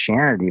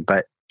Christianity,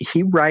 but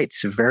he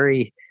writes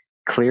very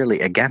clearly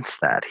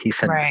against that. He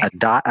said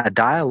a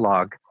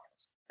dialogue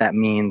that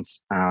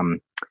means,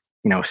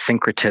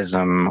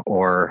 syncretism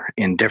or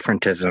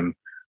indifferentism,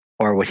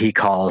 or what he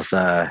calls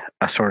a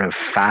sort of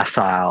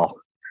facile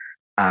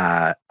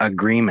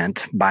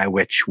agreement by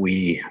which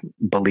we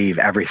believe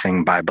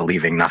everything by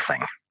believing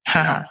nothing.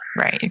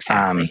 Right,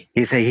 exactly.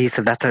 He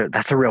said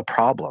that's a real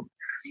problem.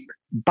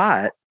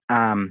 But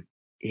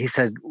he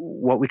said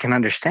what we can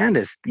understand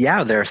is,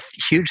 there are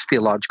huge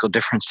theological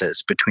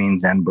differences between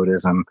Zen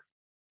Buddhism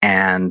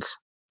and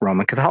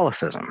Roman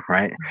Catholicism.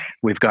 Right?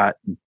 We've got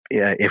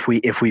if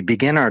we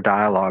begin our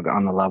dialogue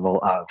on the level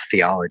of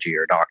theology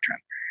or doctrine,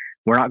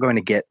 we're not going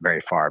to get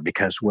very far,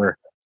 because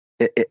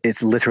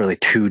it's literally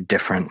two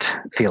different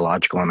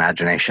theological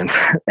imaginations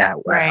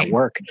at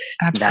work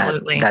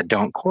that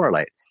don't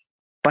correlate.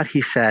 But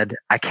he said,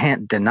 I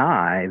can't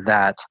deny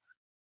that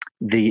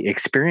the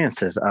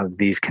experiences of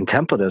these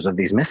contemplatives, of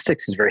these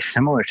mystics, is very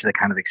similar to the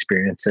kind of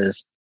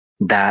experiences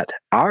that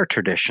our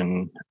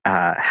tradition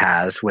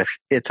has with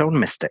its own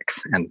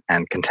mystics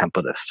and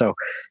contemplatives. So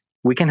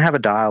we can have a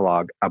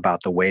dialogue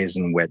about the ways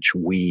in which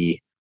we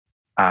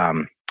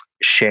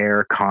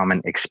share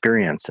common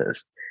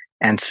experiences,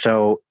 and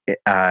so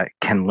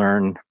can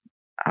learn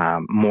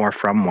more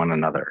from one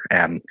another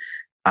and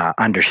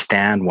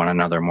understand one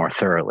another more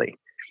thoroughly.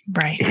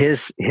 Right.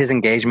 His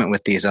engagement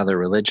with these other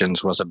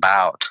religions was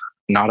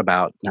not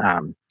about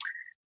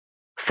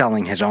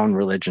selling his own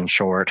religion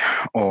short,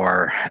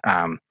 or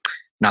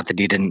not that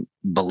he didn't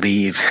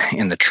believe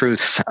in the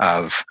truths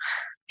of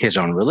his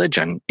own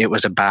religion. It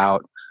was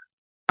about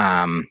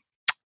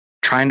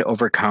trying to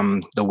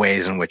overcome the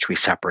ways in which we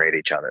separate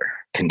each other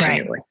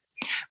continually. Right.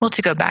 Well,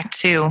 to go back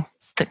to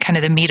the kind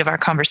of the meat of our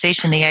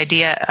conversation, the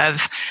idea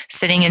of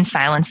sitting in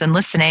silence and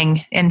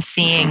listening and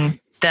seeing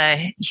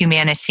the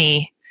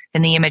humanity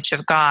in the image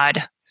of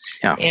God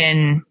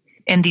in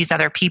these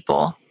other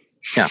people,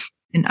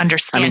 and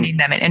understanding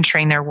them and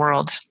entering their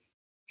world.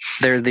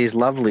 There are these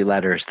lovely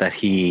letters that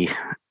he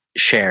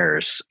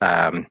shares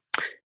that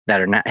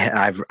are not,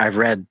 I've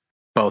read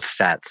both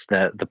sets.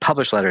 The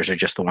published letters are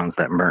just the ones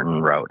that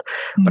Merton wrote,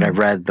 but I've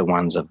read the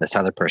ones of this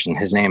other person.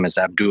 His name is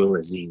Abdul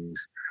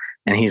Aziz,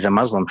 and he's a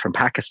Muslim from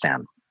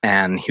Pakistan.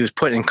 And he was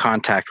put in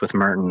contact with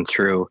Merton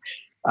through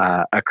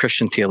a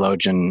Christian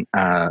theologian,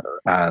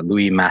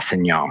 Louis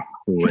Massignon,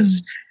 who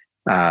was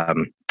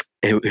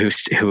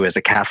who was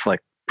a Catholic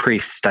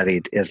priest,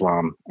 studied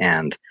Islam,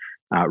 and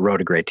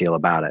wrote a great deal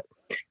about it.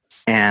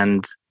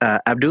 And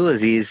Abdul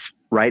Aziz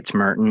writes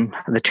Merton.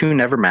 The two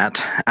never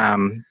met,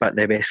 but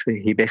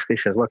he basically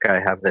says, "Look, I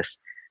have this.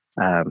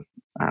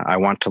 I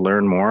want to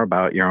learn more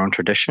about your own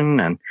tradition,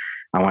 and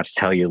I want to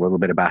tell you a little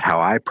bit about how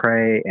I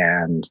pray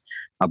and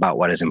about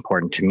what is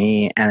important to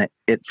me." And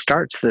it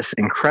starts this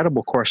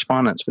incredible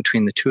correspondence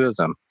between the two of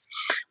them,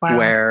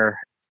 where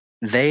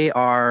they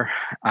are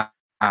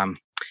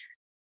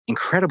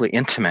incredibly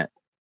intimate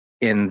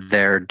in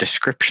their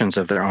descriptions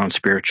of their own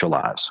spiritual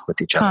lives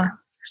with each other.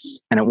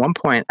 And at one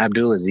point,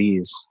 Abdul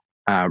Aziz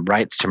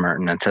writes to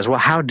Merton and says, "Well,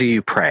 how do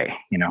you pray?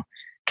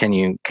 Can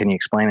you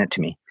explain it to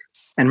me?"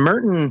 And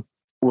Merton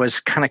was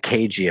kind of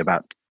cagey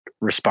about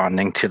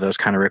responding to those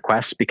kind of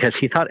requests, because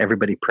he thought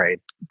everybody prayed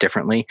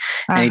differently,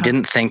 and he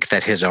didn't think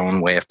that his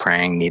own way of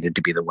praying needed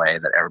to be the way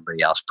that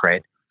everybody else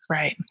prayed.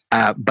 Right.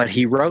 But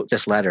he wrote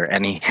this letter,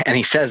 and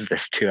he says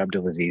this to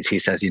Abdul Aziz. He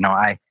says,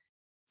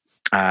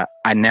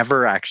 I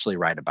never actually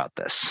write about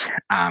this,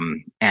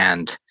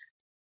 and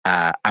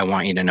I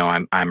want you to know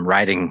I'm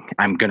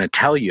going to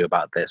tell you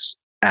about this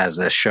as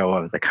a show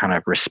of the kind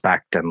of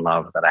respect and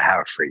love that I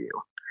have for you.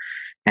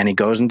 And he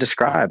goes and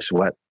describes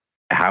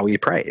how he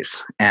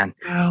prays. And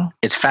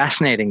it's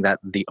fascinating that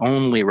the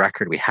only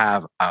record we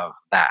have of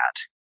that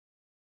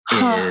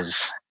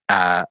is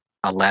a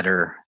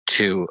letter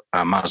to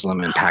a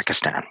Muslim in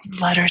Pakistan.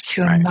 Letter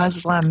to a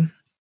Muslim.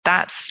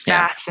 That's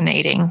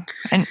fascinating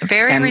and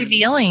very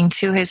revealing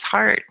to his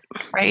heart,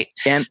 right?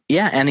 And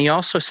he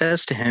also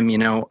says to him,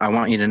 I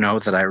want you to know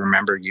that I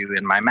remember you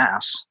in my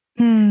Mass.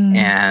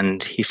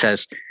 And he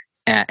says,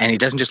 and he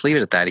doesn't just leave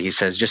it at that. He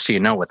says, just so you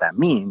know what that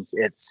means,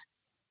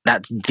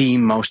 that's the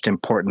most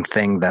important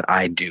thing that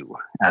I do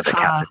as a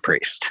Catholic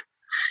priest.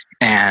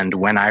 And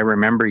when I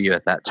remember you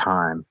at that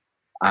time,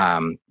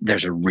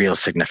 there's a real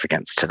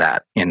significance to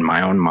that in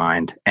my own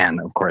mind.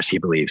 And of course, he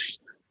believes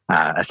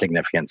a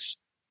significance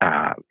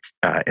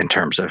in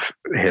terms of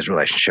his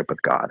relationship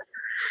with God.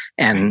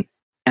 And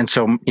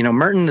so,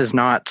 Merton is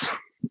not,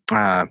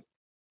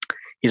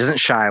 he doesn't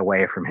shy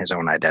away from his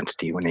own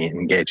identity when he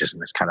engages in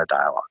this kind of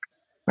dialogue.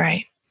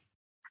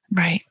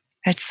 Right.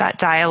 It's that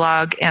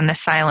dialogue and the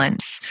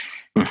silence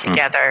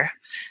together,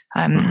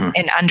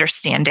 and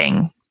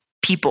understanding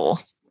people,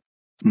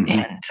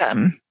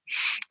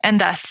 and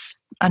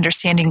thus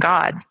understanding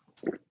God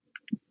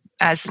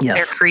as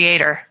their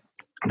creator.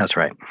 That's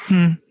right.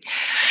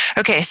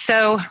 Okay,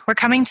 so we're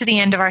coming to the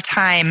end of our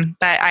time,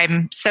 but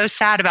I'm so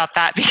sad about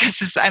that because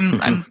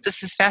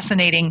this is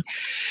fascinating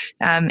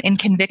and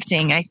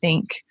convicting, I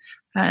think.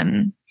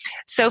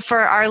 So for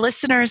our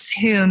listeners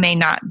who may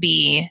not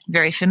be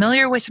very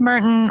familiar with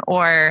Merton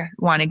or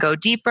want to go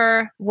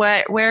deeper,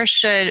 where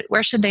should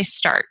they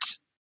start?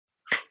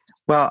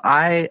 Well,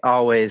 I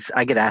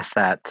get asked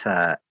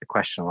that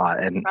question a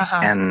lot,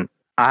 and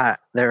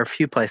there are a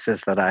few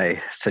places that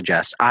I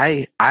suggest.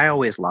 I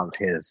always loved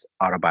his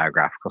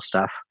autobiographical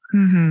stuff.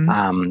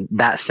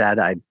 That said,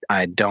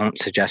 I don't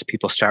suggest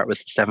people start with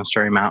the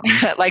 7-Story Mountain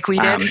like we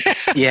did.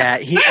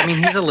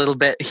 He's a little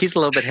bit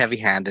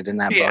heavy-handed in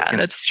that book. Yeah,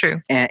 that's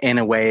true. In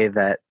a way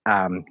that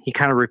he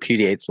kind of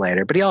repudiates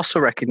later, but he also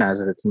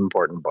recognizes it's an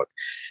important book.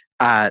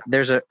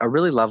 There's a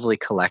really lovely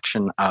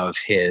collection of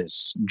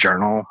his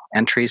journal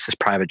entries, his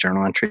private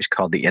journal entries,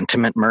 called The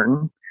Intimate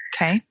Merton.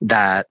 Okay.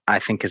 That I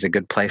think is a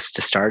good place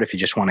to start if you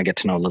just want to get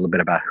to know a little bit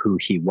about who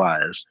he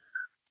was.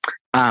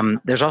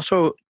 There's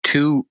also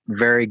 2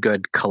 very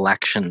good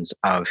collections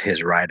of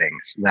his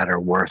writings that are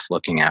worth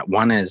looking at.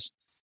 One is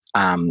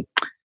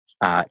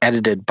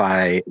edited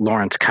by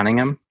Lawrence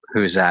Cunningham,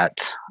 who's at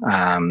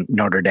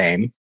Notre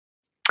Dame,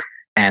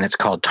 and it's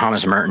called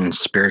Thomas Merton's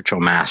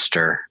Spiritual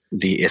Master,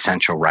 The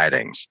Essential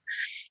Writings.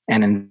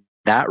 And in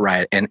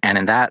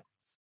that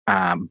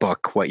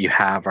book, what you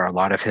have are a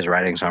lot of his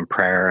writings on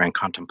prayer and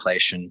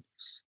contemplation,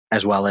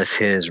 as well as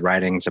his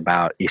writings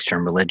about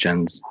Eastern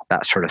religions,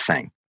 that sort of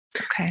thing.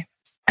 Okay.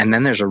 And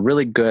then there's a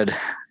really good,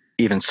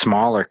 even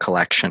smaller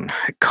collection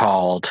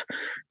called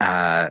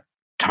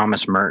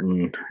Thomas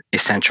Merton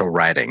Essential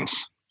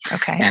Writings.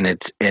 Okay. And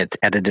it's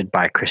edited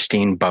by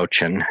Christine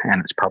Bochin,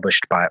 and it's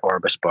published by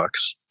Orbis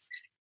Books.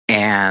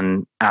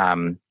 And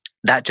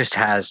that just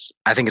has,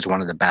 I think it's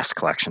one of the best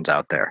collections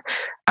out there.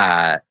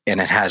 And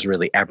it has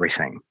really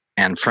everything.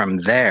 And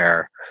from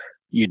there,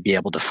 you'd be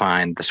able to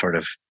find the sort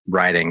of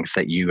writings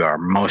that you are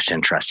most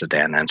interested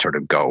in and sort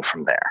of go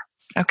from there.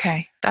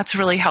 Okay. That's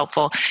really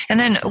helpful. And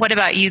then what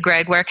about you,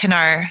 Greg?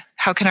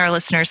 How can our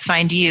listeners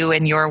find you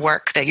and your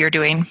work that you're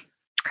doing?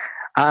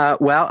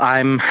 Well,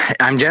 I'm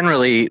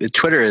generally,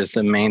 Twitter is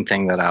the main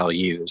thing that I'll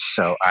use.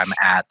 So I'm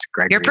at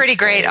Gregory. You're pretty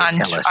great on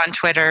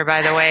Twitter,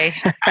 by the way.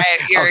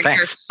 You're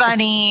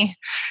funny.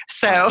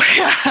 So,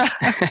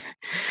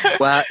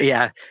 well,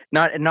 yeah,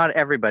 not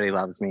everybody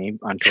loves me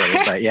on Twitter,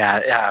 but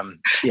yeah.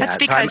 That's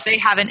because they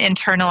haven't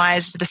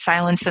internalized the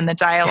silence and the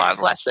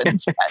dialogue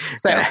lessons yet,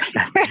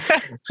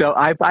 so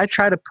I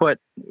try to put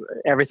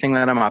everything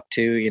that I'm up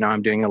to.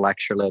 I'm doing a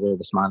lecture later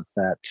this month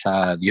at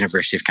the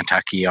University of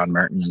Kentucky on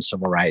Merton and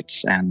civil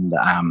rights, and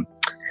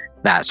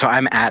that. So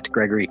I'm at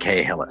Gregory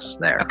K. Hillis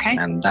there. Okay.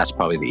 And that's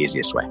probably the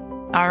easiest way.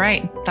 All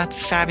right.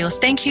 That's fabulous.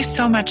 Thank you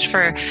so much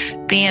for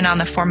being on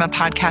the Forma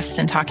podcast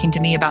and talking to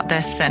me about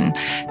this and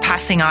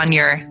passing on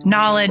your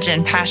knowledge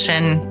and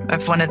passion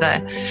of one of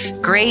the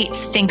great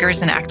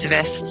thinkers and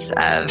activists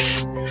of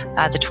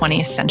the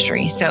 20th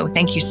century. So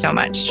thank you so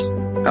much.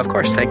 Of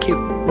course. Thank you.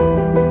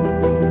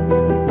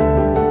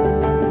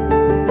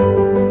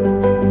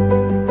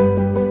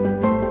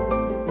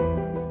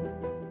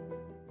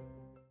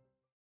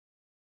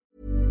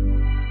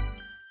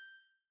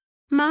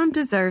 Mom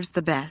deserves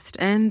the best,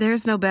 and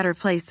there's no better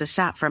place to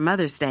shop for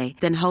Mother's Day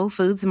than Whole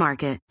Foods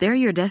Market. They're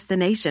your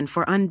destination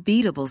for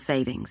unbeatable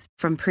savings,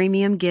 from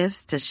premium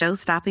gifts to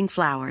show-stopping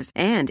flowers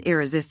and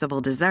irresistible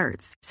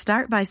desserts.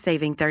 Start by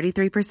saving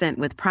 33%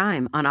 with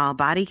Prime on all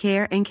body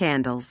care and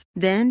candles.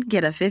 Then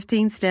get a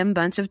 15-stem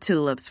bunch of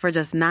tulips for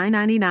just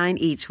 $9.99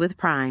 each with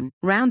Prime.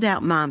 Round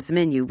out Mom's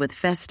menu with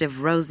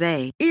festive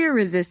rosé,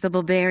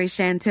 irresistible berry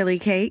chantilly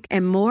cake,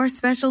 and more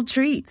special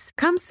treats.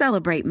 Come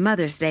celebrate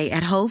Mother's Day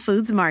at Whole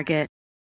Foods Market.